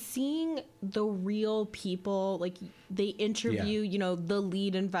 Because seeing the real people, like they interview, you know, the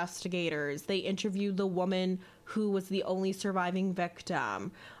lead investigators. They interview the woman who was the only surviving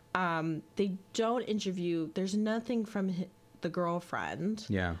victim. They don't interview. There's nothing from the girlfriend.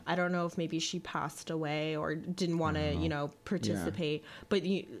 Yeah. I don't know if maybe she passed away or didn't want to, you know, participate. Yeah. But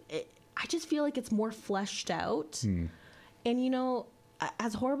I just feel like it's more fleshed out. And, you know,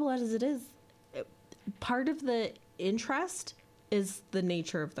 as horrible as it is, part of the interest is the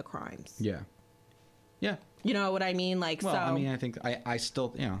nature of the crimes. Yeah. Yeah. You know what I mean? Like, well, so, I mean, I think I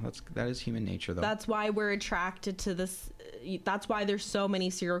still, you know, that is human nature, though. That's why we're attracted to this. That's why there's so many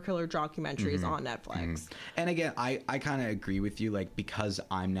serial killer documentaries on Netflix. And again, I kind of agree with you. Like, because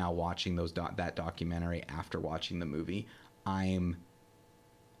I'm now watching that documentary after watching the movie, I'm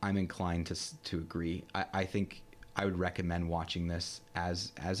inclined to agree. I think I would recommend watching this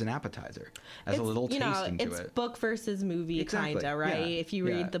as an appetizer, as a little taste into it. It's book versus movie, kind of, right? Yeah. If you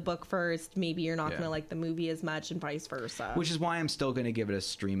read the book first, maybe you're not going to like the movie as much, and vice versa. Which is why I'm still going to give it a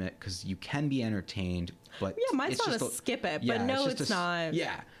stream it, because you can be entertained. But yeah, mine's not a skip it, but no, it's not.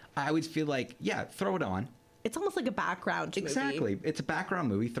 Yeah, I would feel like, throw it on. It's almost like a background movie. Exactly. It's a background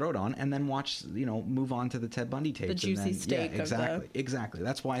movie. Throw it on and then watch, move on to the Ted Bundy tapes. The juicy steak. Exactly. Exactly.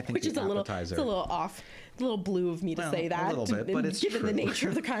 That's why I think which is appetizer. It's a little off, a little blue of me to say that. A little bit, but it's given true. the nature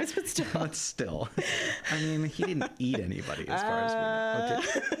of the crimes, but still. But still. I mean, he didn't eat anybody as far as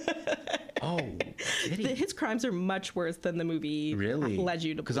we know. Did he? His crimes are much worse than the movie led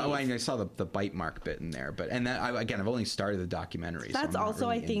you to believe. Because I saw the bite mark bit in there. And then, I've only started the documentary, that's so I'm also,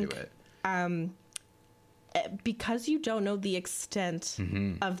 not really I think, into it. Because you don't know the extent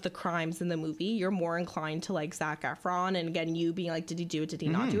of the crimes in the movie, you're more inclined to like Zac Efron, and again, you being like, did he do it? Did he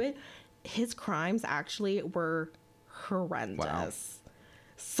not do it? His crimes actually were horrendous. Wow.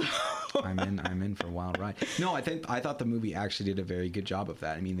 So I'm in for a wild ride. No, I thought the movie actually did a very good job of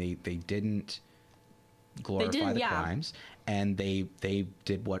that. I mean, they didn't glorify the crimes, and they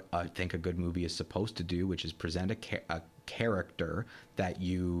did what I think a good movie is supposed to do, which is present a character that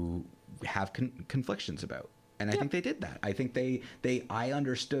you have conflictions about. And I think they did that. I think I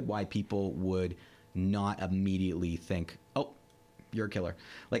understood why people would not immediately think, oh, you're a killer.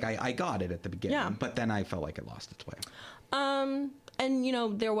 Like I got it at the beginning, but then I felt like it lost its way. And,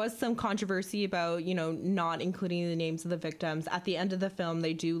 there was some controversy about, not including the names of the victims. At the end of the film,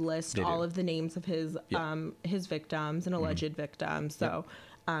 they do list all of the names of his victims and alleged victims. So,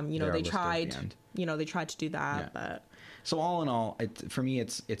 they tried, they tried to do that, but. So all in all, for me,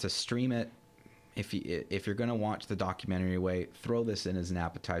 it's a stream it. If you're going to watch the documentary away, throw this in as an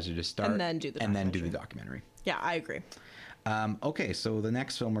appetizer to start. And then do the documentary. Yeah, I agree. Okay, so the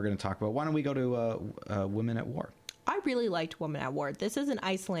next film we're going to talk about, why don't we go to Women at War? I really liked Women at War. This is an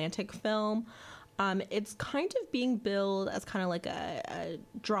Icelandic film. It's kind of being billed as kind of like a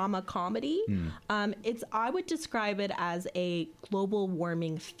drama comedy. I would describe it as a global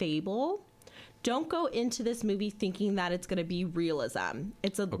warming fable. Don't go into this movie thinking that it's going to be realism.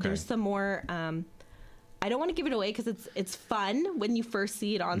 There's some more. I don't want to give it away because it's fun when you first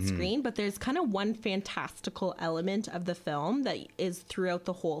see it on screen, but there's kind of one fantastical element of the film that is throughout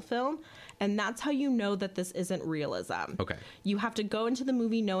the whole film, and that's how you know that this isn't realism. Okay. You have to go into the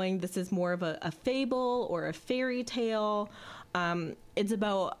movie knowing this is more of a fable or a fairy tale. It's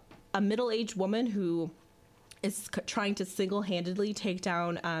about a middle-aged woman who is trying to single-handedly take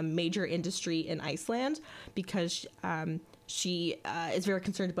down major industry in Iceland because she is very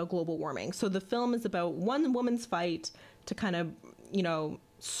concerned about global warming. So the film is about one woman's fight to kind of,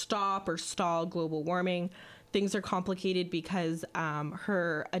 stop or stall global warming. Things are complicated because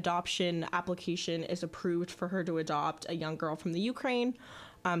her adoption application is approved for her to adopt a young girl from the Ukraine.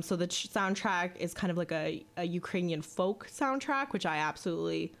 So the soundtrack is kind of like a Ukrainian folk soundtrack, which I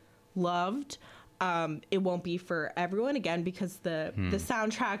absolutely loved. it won't be for everyone, again, because the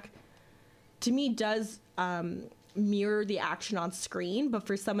soundtrack to me does mirror the action on screen, but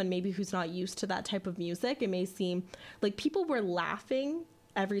for someone maybe who's not used to that type of music, it may seem like people were laughing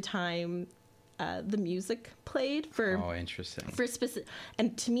every time the music played interesting. For specific,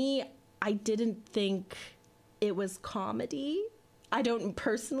 and to me, I didn't think it was comedy. I don't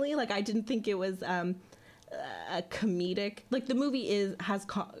personally, like, I didn't think it was a comedic, like, the movie has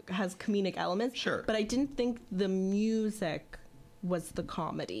comedic elements, sure, but I didn't think the music was the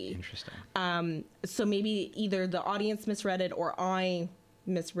comedy. Interesting. So maybe either the audience misread it or I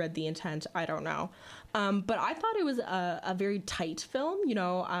misread the intent. I don't know. But I thought it was a very tight film. You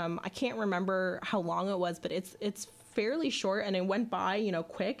know, I can't remember how long it was, but it's fairly short, and it went by, you know,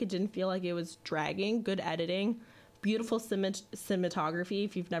 quick. It didn't feel like it was dragging. Good editing, beautiful cinematography.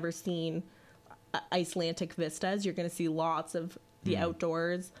 If you've never seen Icelandic vistas, you're going to see lots of the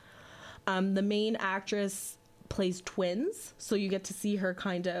outdoors. The main actress plays twins, so you get to see her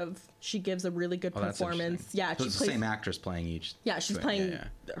she gives a really good performance. Yeah, so it's the same actress playing each. Yeah, she's playing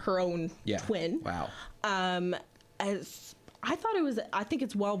her own twin. Wow. I think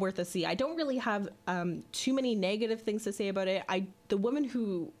it's well worth a see. I don't really have too many negative things to say about it. The women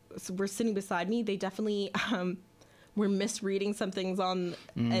who were sitting beside me, they definitely were misreading some things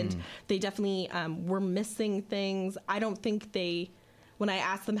and they definitely were missing things. I don't think when I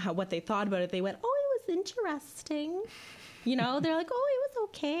asked them what they thought about it, they went, "Oh, it was interesting." You know, they're like, "Oh, it was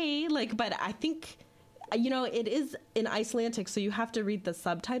okay." Like, but I think, you know, it is in Icelandic, so you have to read the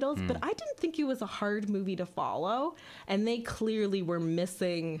subtitles, but I didn't think it was a hard movie to follow, and they clearly were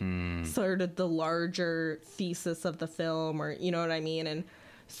missing sort of the larger thesis of the film, or, you know what I mean? And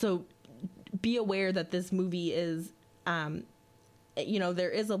so be aware that this movie is, you know, there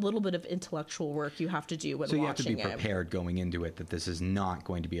is a little bit of intellectual work you have to do when watching it. So you have to be prepared going into it that this is not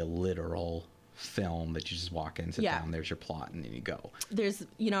going to be a literal film that you just walk in, sit down, there's your plot, and then you go. There's,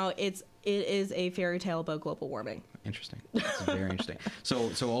 you know, it is a fairy tale about global warming. Interesting. That's very interesting.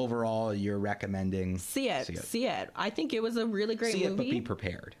 So overall, you're recommending see it. I think it was a really great movie. See it, but be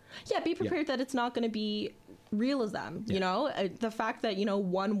prepared. Yeah, be prepared that it's not going to be realism. You know, the fact that, you know,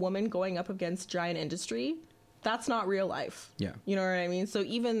 one woman going up against giant industry, that's not real life. Yeah. You know what I mean? So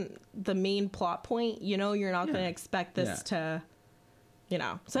even the main plot point, you know, you're not going to expect this to, you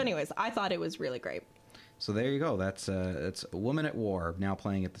know. So anyways, I thought it was really great. So there you go. That's A Woman at War, now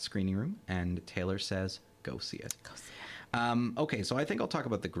playing at the Screening Room, and Taylor says, go see it. Go see it. Okay, so I think I'll talk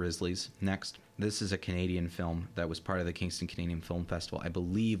about The Grizzlies next. This is a Canadian film that was part of the Kingston Canadian Film Festival. I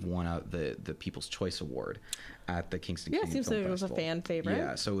believe won out the People's Choice Award at the Kingston Canadian Film Festival. Yeah, it seems like it was a fan favorite.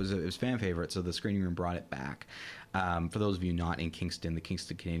 Yeah, so it was fan favorite, so the Screening Room brought it back. For those of you not in Kingston, the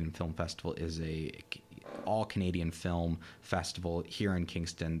Kingston Canadian Film Festival is a all-Canadian film festival here in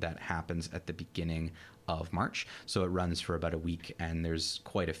Kingston that happens at the beginning of March. So it runs for about a week, and there's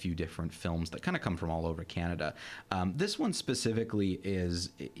quite a few different films that kind of come from all over Canada. This one specifically is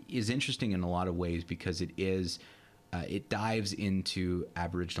interesting in a lot of ways because it dives into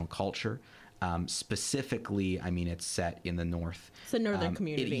Aboriginal culture. Specifically, I mean, it's set in the north. It's a northern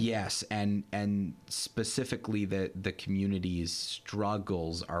community. Yes, and specifically the community's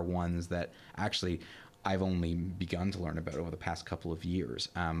struggles are ones that actually I've only begun to learn about over the past couple of years.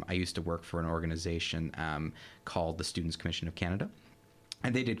 I used to work for an organization called the Students' Commission of Canada,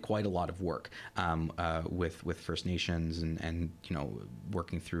 and they did quite a lot of work with First Nations and you know,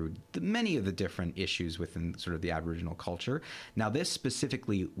 working through many of the different issues within sort of the Aboriginal culture. Now, this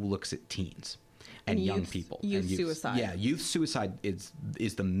specifically looks at teens and young people. Youth suicide. Yeah, youth suicide is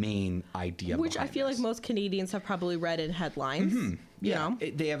the main idea. Which I feel like most Canadians have probably read in headlines. Mm-hmm. Yeah, you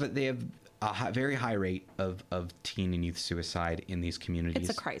know? They have a very high rate of teen and youth suicide in these communities.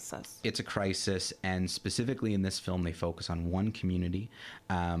 It's a crisis. It's a crisis, and specifically in this film, they focus on one community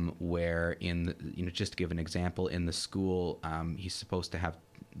where, just to give an example, in the school, he's supposed to have,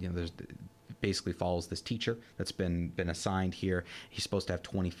 there's basically follows this teacher that's been assigned here. He's supposed to have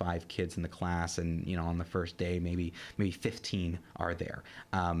 25 kids in the class, and on the first day maybe 15 are there.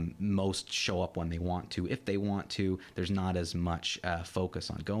 Most show up when they want to, if they want to. There's not as much focus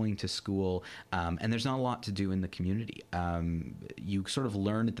on going to school, and there's not a lot to do in the community. You sort of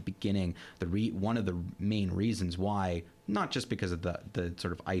learn at the beginning one of the main reasons why, not just because of the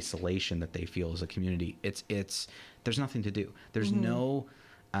sort of isolation that they feel as a community. It's there's nothing to do. There's no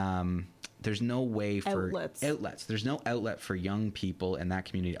there's no way for Outlets. There's no outlet for young people in that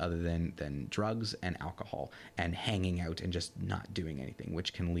community other than drugs and alcohol and hanging out and just not doing anything,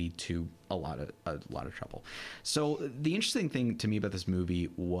 which can lead to a lot of trouble. So the interesting thing to me about this movie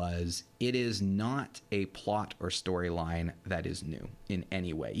was it is not a plot or storyline that is new in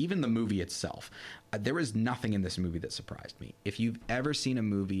any way. Even the movie itself, there was nothing in this movie that surprised me. If you've ever seen a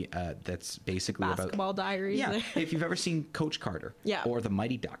movie that's basically Basketball Diaries. Yeah, if you've ever seen Coach Carter or The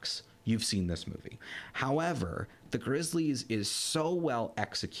Mighty Ducks, you've seen this movie. However, The Grizzlies is so well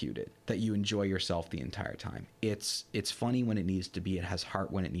executed that you enjoy yourself the entire time. It's funny when it needs to be. It has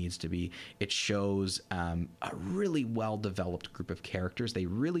heart when it needs to be. It shows a really well-developed group of characters. They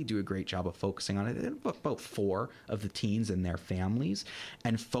really do a great job of focusing on it. About 4 of the teens and their families,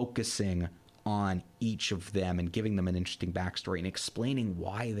 and focusing on each of them and giving them an interesting backstory and explaining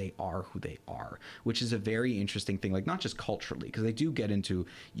why they are who they are, which is a very interesting thing, like not just culturally, because they do get into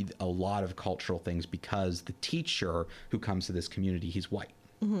a lot of cultural things, because the teacher who comes to this community, he's white.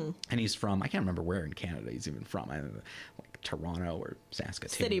 And he's from, I can't remember where in Canada he's even from. I don't know, like Toronto or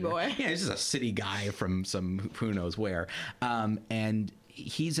Saskatoon. City boy. Yeah, he's just a city guy from some who knows where. And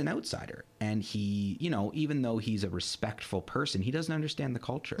he's an outsider, and he, even though he's a respectful person, he doesn't understand the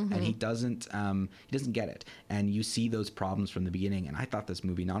culture, and he doesn't get it. And you see those problems from the beginning. And I thought this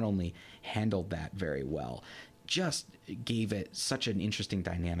movie not only handled that very well, just gave it such an interesting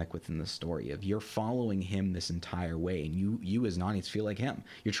dynamic within the story of you're following him this entire way, and you as an audience feel like him.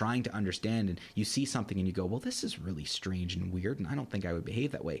 You're trying to understand, and you see something and you go, well, this is really strange and weird, and I don't think I would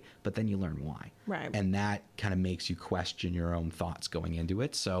behave that way. But then you learn why. Right. And that kind of makes you question your own thoughts going into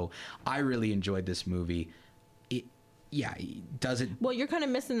it. So I really enjoyed this movie. Well, you're kind of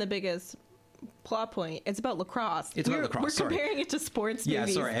missing the biggest plot point. It's about lacrosse. We're comparing it to sports movies. Yeah,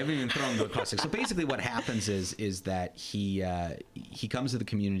 sorry, I haven't even thrown the lacrosse. So basically what happens is that he comes to the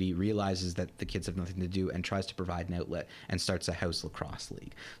community, realizes that the kids have nothing to do, and tries to provide an outlet and starts a house lacrosse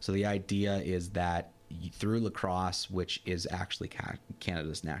league. So the idea is that through lacrosse, which is actually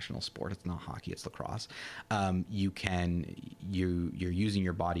Canada's national sport, it's not hockey, it's lacrosse, you're using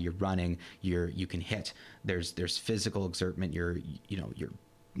your body, you're running, you can hit, there's physical exertion, you're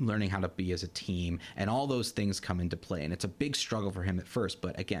learning how to be as a team, and all those things come into play. And it's a big struggle for him at first,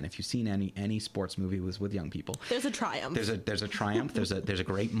 but again, if you've seen any sports movie with young people, there's a triumph. There's a triumph. There's a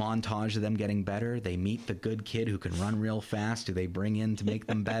great montage of them getting better. They meet the good kid who can run real fast, who they bring in to make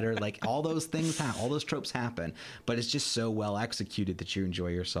them better. Like, all those things all those tropes happen, but it's just so well executed that you enjoy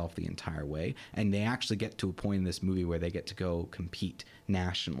yourself the entire way. And they actually get to a point in this movie where they get to go compete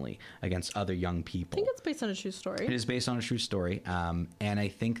nationally against other young people. I think it's based on a true story. It is based on a true story. And I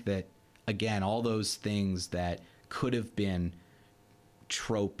think that, again, all those things that could have been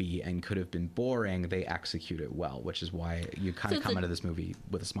tropey and could have been boring, they execute it well, which is why you kind of come out of this movie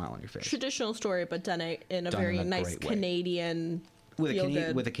with a smile on your face. Traditional story, but done in a very nice Canadian with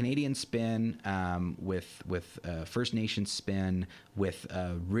a Canadian spin, with a First Nation spin, with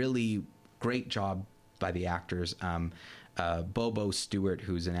a really great job by the actors. Bobo Stewart,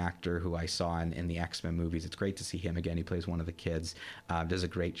 who's an actor who I saw in the X-Men movies. It's great to see him again. He plays one of the kids, does a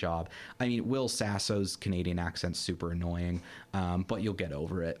great job. I mean, Will Sasso's Canadian accent's super annoying, but you'll get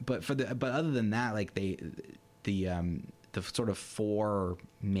over it. But other than that, like the sort of 4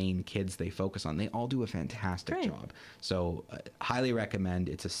 main kids they focus on, they all do a fantastic job. So highly recommend.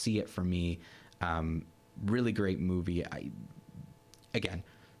 It's a see it for me. Really great movie. Again,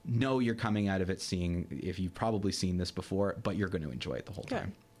 know you're coming out of it seeing, if you've probably seen this before, but you're going to enjoy it the whole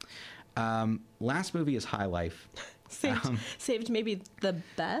time. Last movie is High Life. Saved maybe the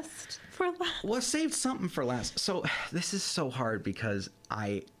best for last. Well, saved something for last. So this is so hard because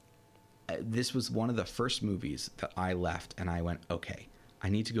this was one of the first movies that I left and I went, okay, I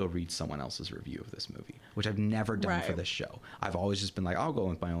need to go read someone else's review of this movie, which I've never done for this show. I've always just been like, I'll go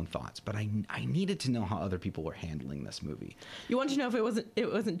with my own thoughts, but I needed to know how other people were handling this movie. You want to know if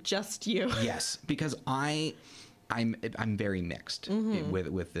it wasn't just you. Yes, because I'm very mixed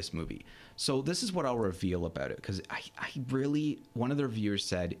with this movie. So this is what I'll reveal about it, because I really, one of the reviewers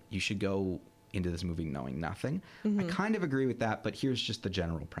said you should go into this movie knowing nothing. I kind of agree with that, but here's just the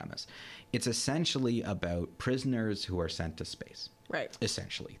general premise. It's essentially about prisoners who are sent to space. Right.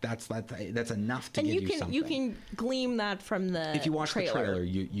 Essentially. That's enough to give you something. You can glean that from the If you watch the trailer,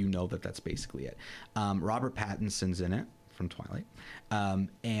 you know that's basically it. Robert Pattinson's in it from Twilight.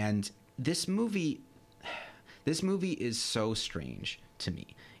 And this movie is so strange to me.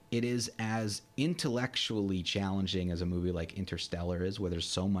 It is as intellectually challenging as a movie like Interstellar is, where there's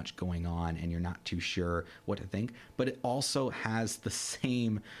so much going on and you're not too sure what to think. But it also has the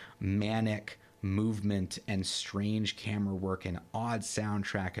same manic movement and strange camera work and odd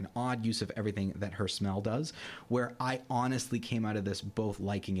soundtrack and odd use of everything that Her Smell does, where I honestly came out of this both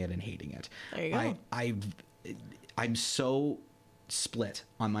liking it and hating it. There you go. I'm so split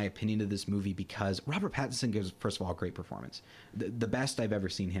on my opinion of this movie because Robert Pattinson gives, first of all, a great performance. The best I've ever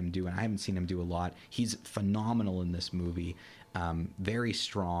seen him do, and I haven't seen him do a lot. He's phenomenal in this movie. Very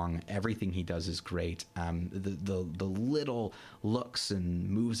strong. Everything he does is great. The little looks and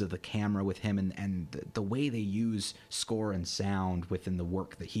moves of the camera with him and the way they use score and sound within the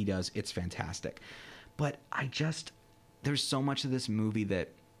work that he does, it's fantastic. But there's so much of this movie that,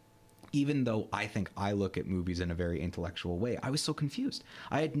 even though I think I look at movies in a very intellectual way, I was so confused.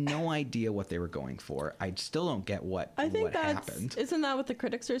 I had no idea what they were going for. I still don't get what happened. Isn't that what the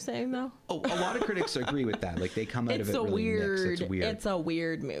critics are saying, though? Oh, a lot of critics agree with that. Like, they come out of it really mixed. It's weird. It's a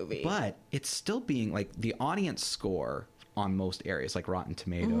weird movie. But it's still being, like, the audience score on most areas, like Rotten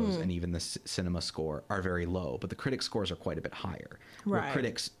Tomatoes and even the cinema score, are very low. But the critic scores are quite a bit higher. Right. Where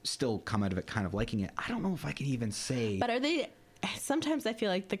critics still come out of it kind of liking it. I don't know if I can even say... But are they... Sometimes I feel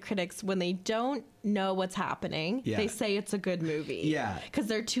like the critics, when they don't know what's happening, they say it's a good movie. Yeah. Because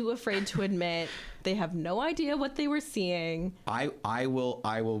they're too afraid to admit they have no idea what they were seeing. I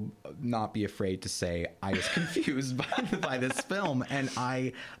will not be afraid to say I was confused by this film, and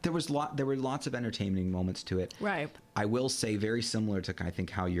there were lots of entertaining moments to it. Right. I will say, very similar to I think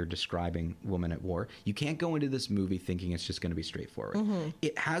how you're describing Woman at War, you can't go into this movie thinking it's just going to be straightforward.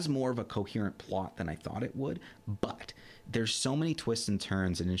 It has more of a coherent plot than I thought it would, but there's so many twists and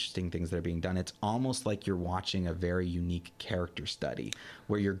turns and interesting things that are being done. It's almost like you're watching a very unique character study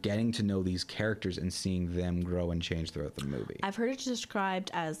where you're getting to know these characters and seeing them grow and change throughout the movie. I've heard it described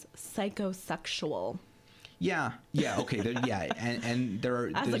as psychosexual. Yeah, okay, and there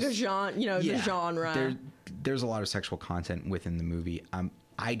are... As like a genre, the genre. There's a lot of sexual content within the movie.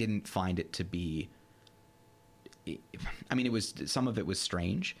 I didn't find it to be... I mean, some of it was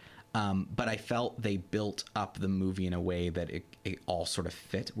strange, but I felt they built up the movie in a way that it all sort of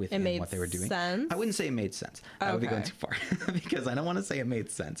fit within what they were doing. Sense? I wouldn't say it made sense. I would be going too far because I don't want to say it made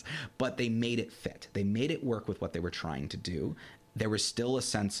sense, but they made it fit. They made it work with what they were trying to do. There was still a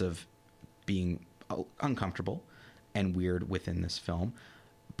sense of being uncomfortable and weird within this film,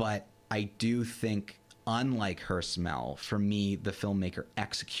 but I do think, unlike Her Smell, for me, the filmmaker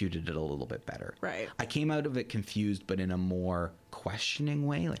executed it a little bit better. Right. I came out of it confused, but in a more questioning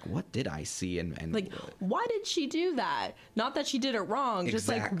way. Like, what did I see? And like, why did she do that? Not that she did it wrong. Exactly.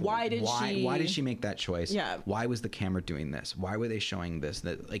 Just like, why did she make that choice? Yeah. Why was the camera doing this? Why were they showing this?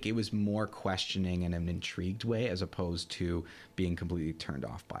 That, like, it was more questioning in an intrigued way as opposed to being completely turned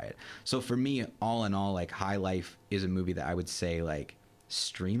off by it. So for me, all in all, like, High Life is a movie that I would say, like,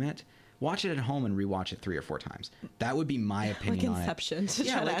 stream it. Watch it at home and rewatch it 3 or 4 times. That would be my opinion like Inception, on it. to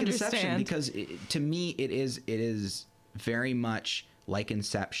try to understand. Inception, because to me it is very much like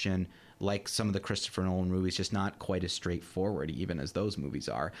Inception, like some of the Christopher Nolan movies, just not quite as straightforward even as those movies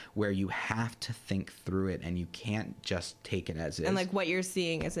are, where you have to think through it and you can't just take it as is. And like what you're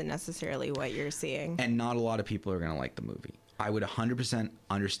seeing isn't necessarily what you're seeing. And not a lot of people are going to like the movie. I would 100%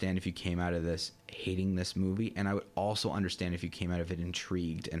 understand if you came out of this hating this movie, and I would also understand if you came out of it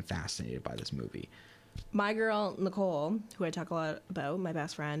intrigued and fascinated by this movie. My girl, Nicole, who I talk a lot about, my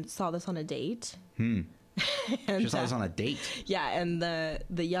best friend, saw this on a date. And, she saw this on a date? Yeah, and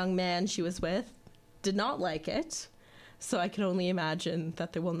the young man she was with did not like it, so I can only imagine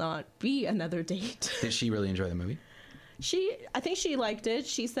that there will not be another date. Did she really enjoy the movie? I think she liked it.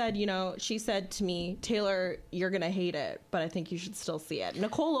 She said, she said to me, Taylor, you're going to hate it, but I think you should still see it.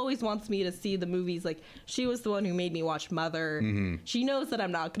 Nicole always wants me to see the movies. Like, she was the one who made me watch Mother. Mm-hmm. She knows that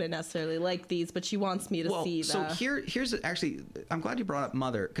I'm not going to necessarily like these, but she wants me to see them. So here's actually, I'm glad you brought up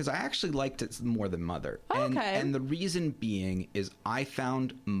Mother, because I actually liked it more than Mother. Oh, okay. And the reason being is I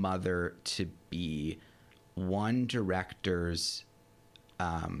found Mother to be one director's...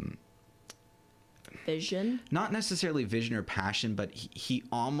 vision? Not necessarily vision or passion, but he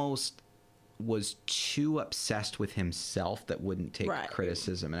almost was too obsessed with himself that wouldn't take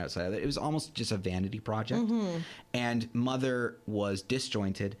criticism and outside of it. It was almost just a vanity project. Mm-hmm. And Mother was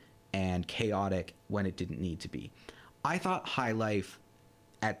disjointed and chaotic when it didn't need to be. I thought High Life,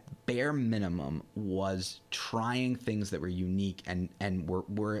 at bare minimum, was trying things that were unique and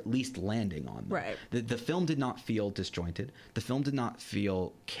were at least landing on them. Right. The film did not feel disjointed. The film did not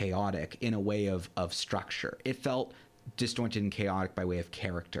feel chaotic in a way of structure. It felt disjointed and chaotic by way of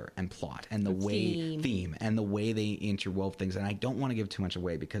character and plot and the theme and the way they interwove things. And I don't want to give too much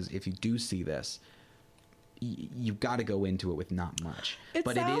away, because if you do see this, you've got to go into it with not much. It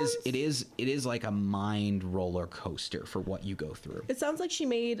But sounds- it is like a mind roller coaster for what you go through. It sounds like she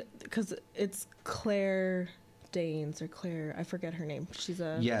made, because it's Claire Danes or Claire, I forget her name. She's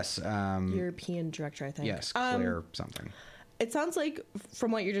a Yes. European director, I think. Yes, Claire something. It sounds like,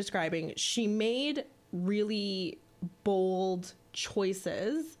 from what you're describing, she made really bold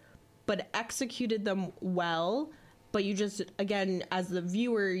choices, but executed them well. But you just, again, as the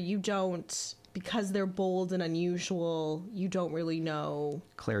viewer, you don't, because they're bold and unusual, you don't really know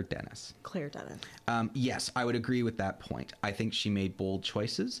Claire Dennis. Claire Dennis. Yes, I would agree with that point. I think she made bold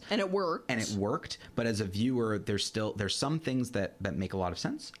choices. And it worked. And it worked, but as a viewer, there's some things that make a lot of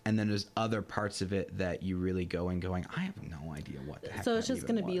sense, and then there's other parts of it that you really go and going, I have no idea what the heck. So it's that just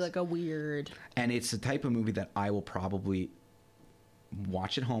even going to be was. like a weird. And it's the type of movie that I will probably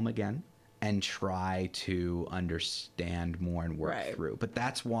watch at home again and try to understand more and work Right. through. But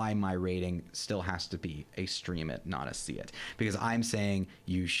that's why my rating still has to be a stream it, not a see it, because I'm saying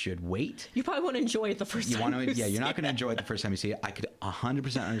you should wait. You probably won't enjoy it the first time. You're not going to enjoy it the first time you see it. I could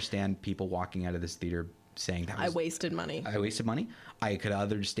 100% understand people walking out of this theater saying that I wasted money. I wasted money. I could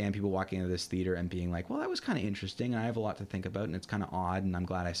understand people walking into this theater and being like, well, that was kind of interesting, and I have a lot to think about, and it's kind of odd, and I'm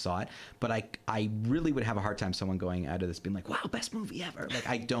glad I saw it. But I really would have a hard time someone going out of this being like, wow, best movie ever. Like,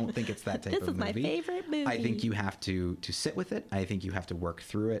 I don't think it's that type This of is movie. my favorite movie. I think you have to sit with it. I think you have to work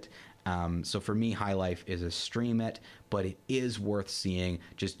through it. So for me, High Life is a stream it, but it is worth seeing.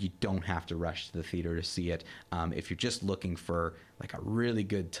 Just you don't have to rush to the theater to see it. If you're just looking for like a really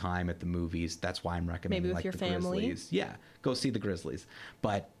good time at the movies, that's why I'm recommending Maybe with like your the family. Grizzlies. Yeah, go see the Grizzlies.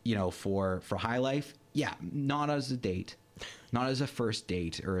 But for High Life, yeah, not as a date, not as a first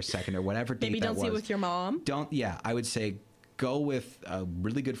date or a second or whatever date. Maybe that don't see it was. with your mom. I would say go with a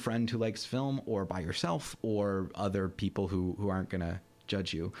really good friend who likes film, or by yourself, or other people who aren't gonna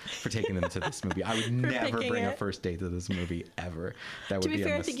judge you for taking them to this movie. I would never picking bring a it. first date to this movie ever. That would To be be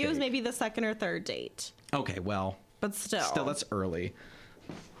fair, a I think it was mistake. maybe the second or third date. Okay, well, But still. that's early.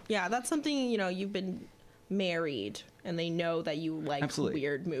 Yeah, that's something, you've been married and they know that you like Absolutely.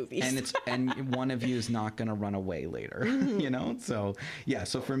 weird movies. And one of you is not going to run away later, So yeah,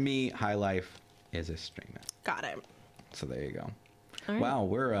 so for me, High Life is a stream it. Got it. So there you go. All right. Wow,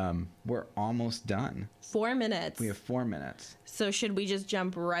 we're almost done. 4 minutes. We have 4 minutes. So should we just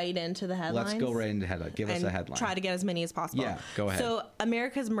jump right into the headlines? Let's go right into headline. Give us and a headline. try to get as many as possible. Yeah, go ahead. So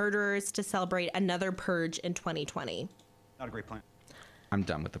America's murderers to celebrate another purge in 2020. Not a great plan. I'm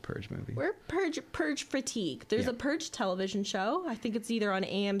done with the Purge movie. We're purge fatigue. There's Yeah. a Purge television show. I think it's either on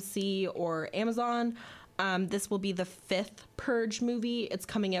AMC or Amazon. This will be the 5th Purge movie. It's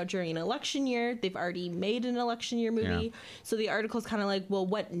coming out during an election year. They've already made an election year movie. Yeah. So the article is kind of like, well,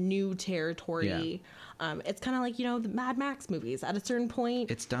 what new territory? It's kind of like, the Mad Max movies. At a certain point,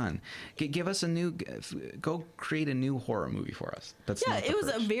 It's done. Give us go create a new horror movie for us. That's yeah, not The it was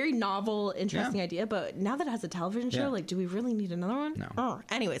a Purge. very novel, interesting Yeah. idea. But now that it has a television show, Yeah. do we really need another one? No. Oh,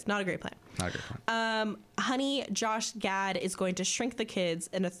 anyways, not a great plan. Not a good plan. Honey, Josh Gad is going to shrink the kids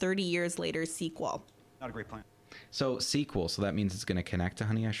in a 30 years later sequel. Not a great plan. So sequel. So that means it's going to connect to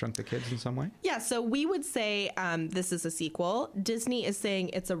Honey, I Shrunk the Kids in some way. Yeah, so we would say this is a sequel. Disney is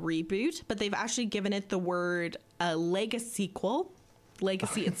saying it's a reboot, but they've actually given it the word legacy-quel.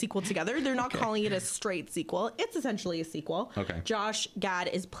 Legacy and sequel together. They're not calling it a straight sequel. It's essentially a sequel. Okay. Josh Gad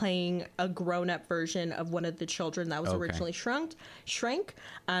is playing a grown-up version of one of the children that was Okay. originally shrank,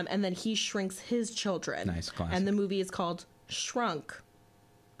 and then he shrinks his children. Nice, classic. And the movie is called Shrunk.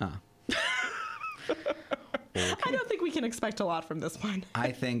 Ah. I don't think we can expect a lot from this one.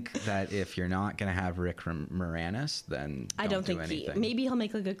 I think that if you're not going to have Rick Moranis, then I don't do think anything. maybe he'll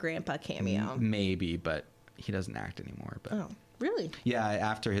make like a grandpa cameo. Maybe, but he doesn't act anymore. But Oh, really? yeah,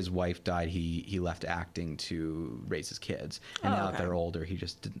 after his wife died, he left acting to raise his kids, and Oh, now that okay. they're older, he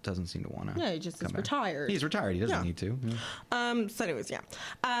just doesn't seem to want to. Yeah, he just is retired. He's retired. He doesn't Yeah. need to. Yeah. So anyways,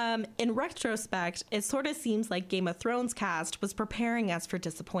 yeah. In retrospect, it sort of seems like Game of Thrones cast was preparing us for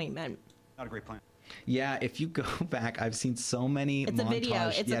disappointment. Not a great plan. Yeah, if you go back, I've seen so many It's a video. montage-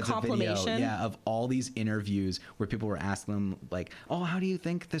 It's a video, compilation. of all these interviews where people were asking them like, "Oh, how do you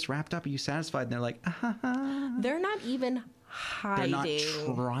think this wrapped up? Are you satisfied?" And they're like, They're not even they're hiding.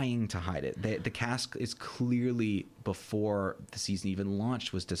 not trying to hide it. The cast is clearly, before the season even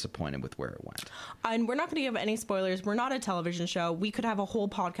launched, was disappointed with where it went. And we're not going to give any spoilers. We're not a television show. We could have a whole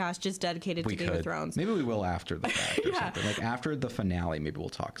podcast just dedicated We to Game of Thrones. Maybe we will after the fact or Yeah. something. Like after the finale, maybe we'll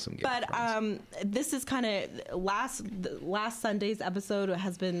talk some Game of But Thrones. this is kind of last Sunday's episode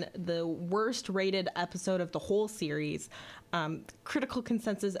has been the worst rated episode of the whole series. Critical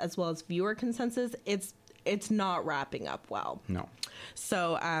consensus as well as viewer consensus. It's it's not wrapping up well. No.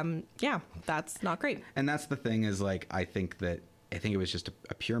 So, yeah, that's not great. And that's the thing is, like, I think it was just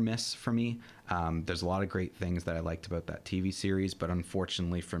a pure miss for me. There's a lot of great things that I liked about that TV series, but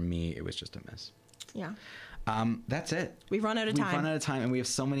unfortunately for me, it was just a miss. Yeah. That's it. We've run out of time. We've run out of time, and we have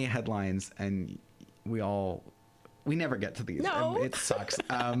so many headlines, and we never get to these. No. It sucks.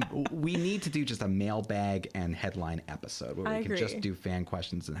 We need to do just a mailbag and headline episode where I we can agree. just do fan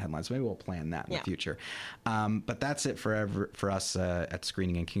questions and headlines. Maybe we'll plan that in Yeah. the future. But that's it for us at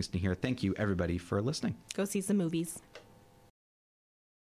Screening in Kingston here. Thank you, everybody, for listening. Go see some movies.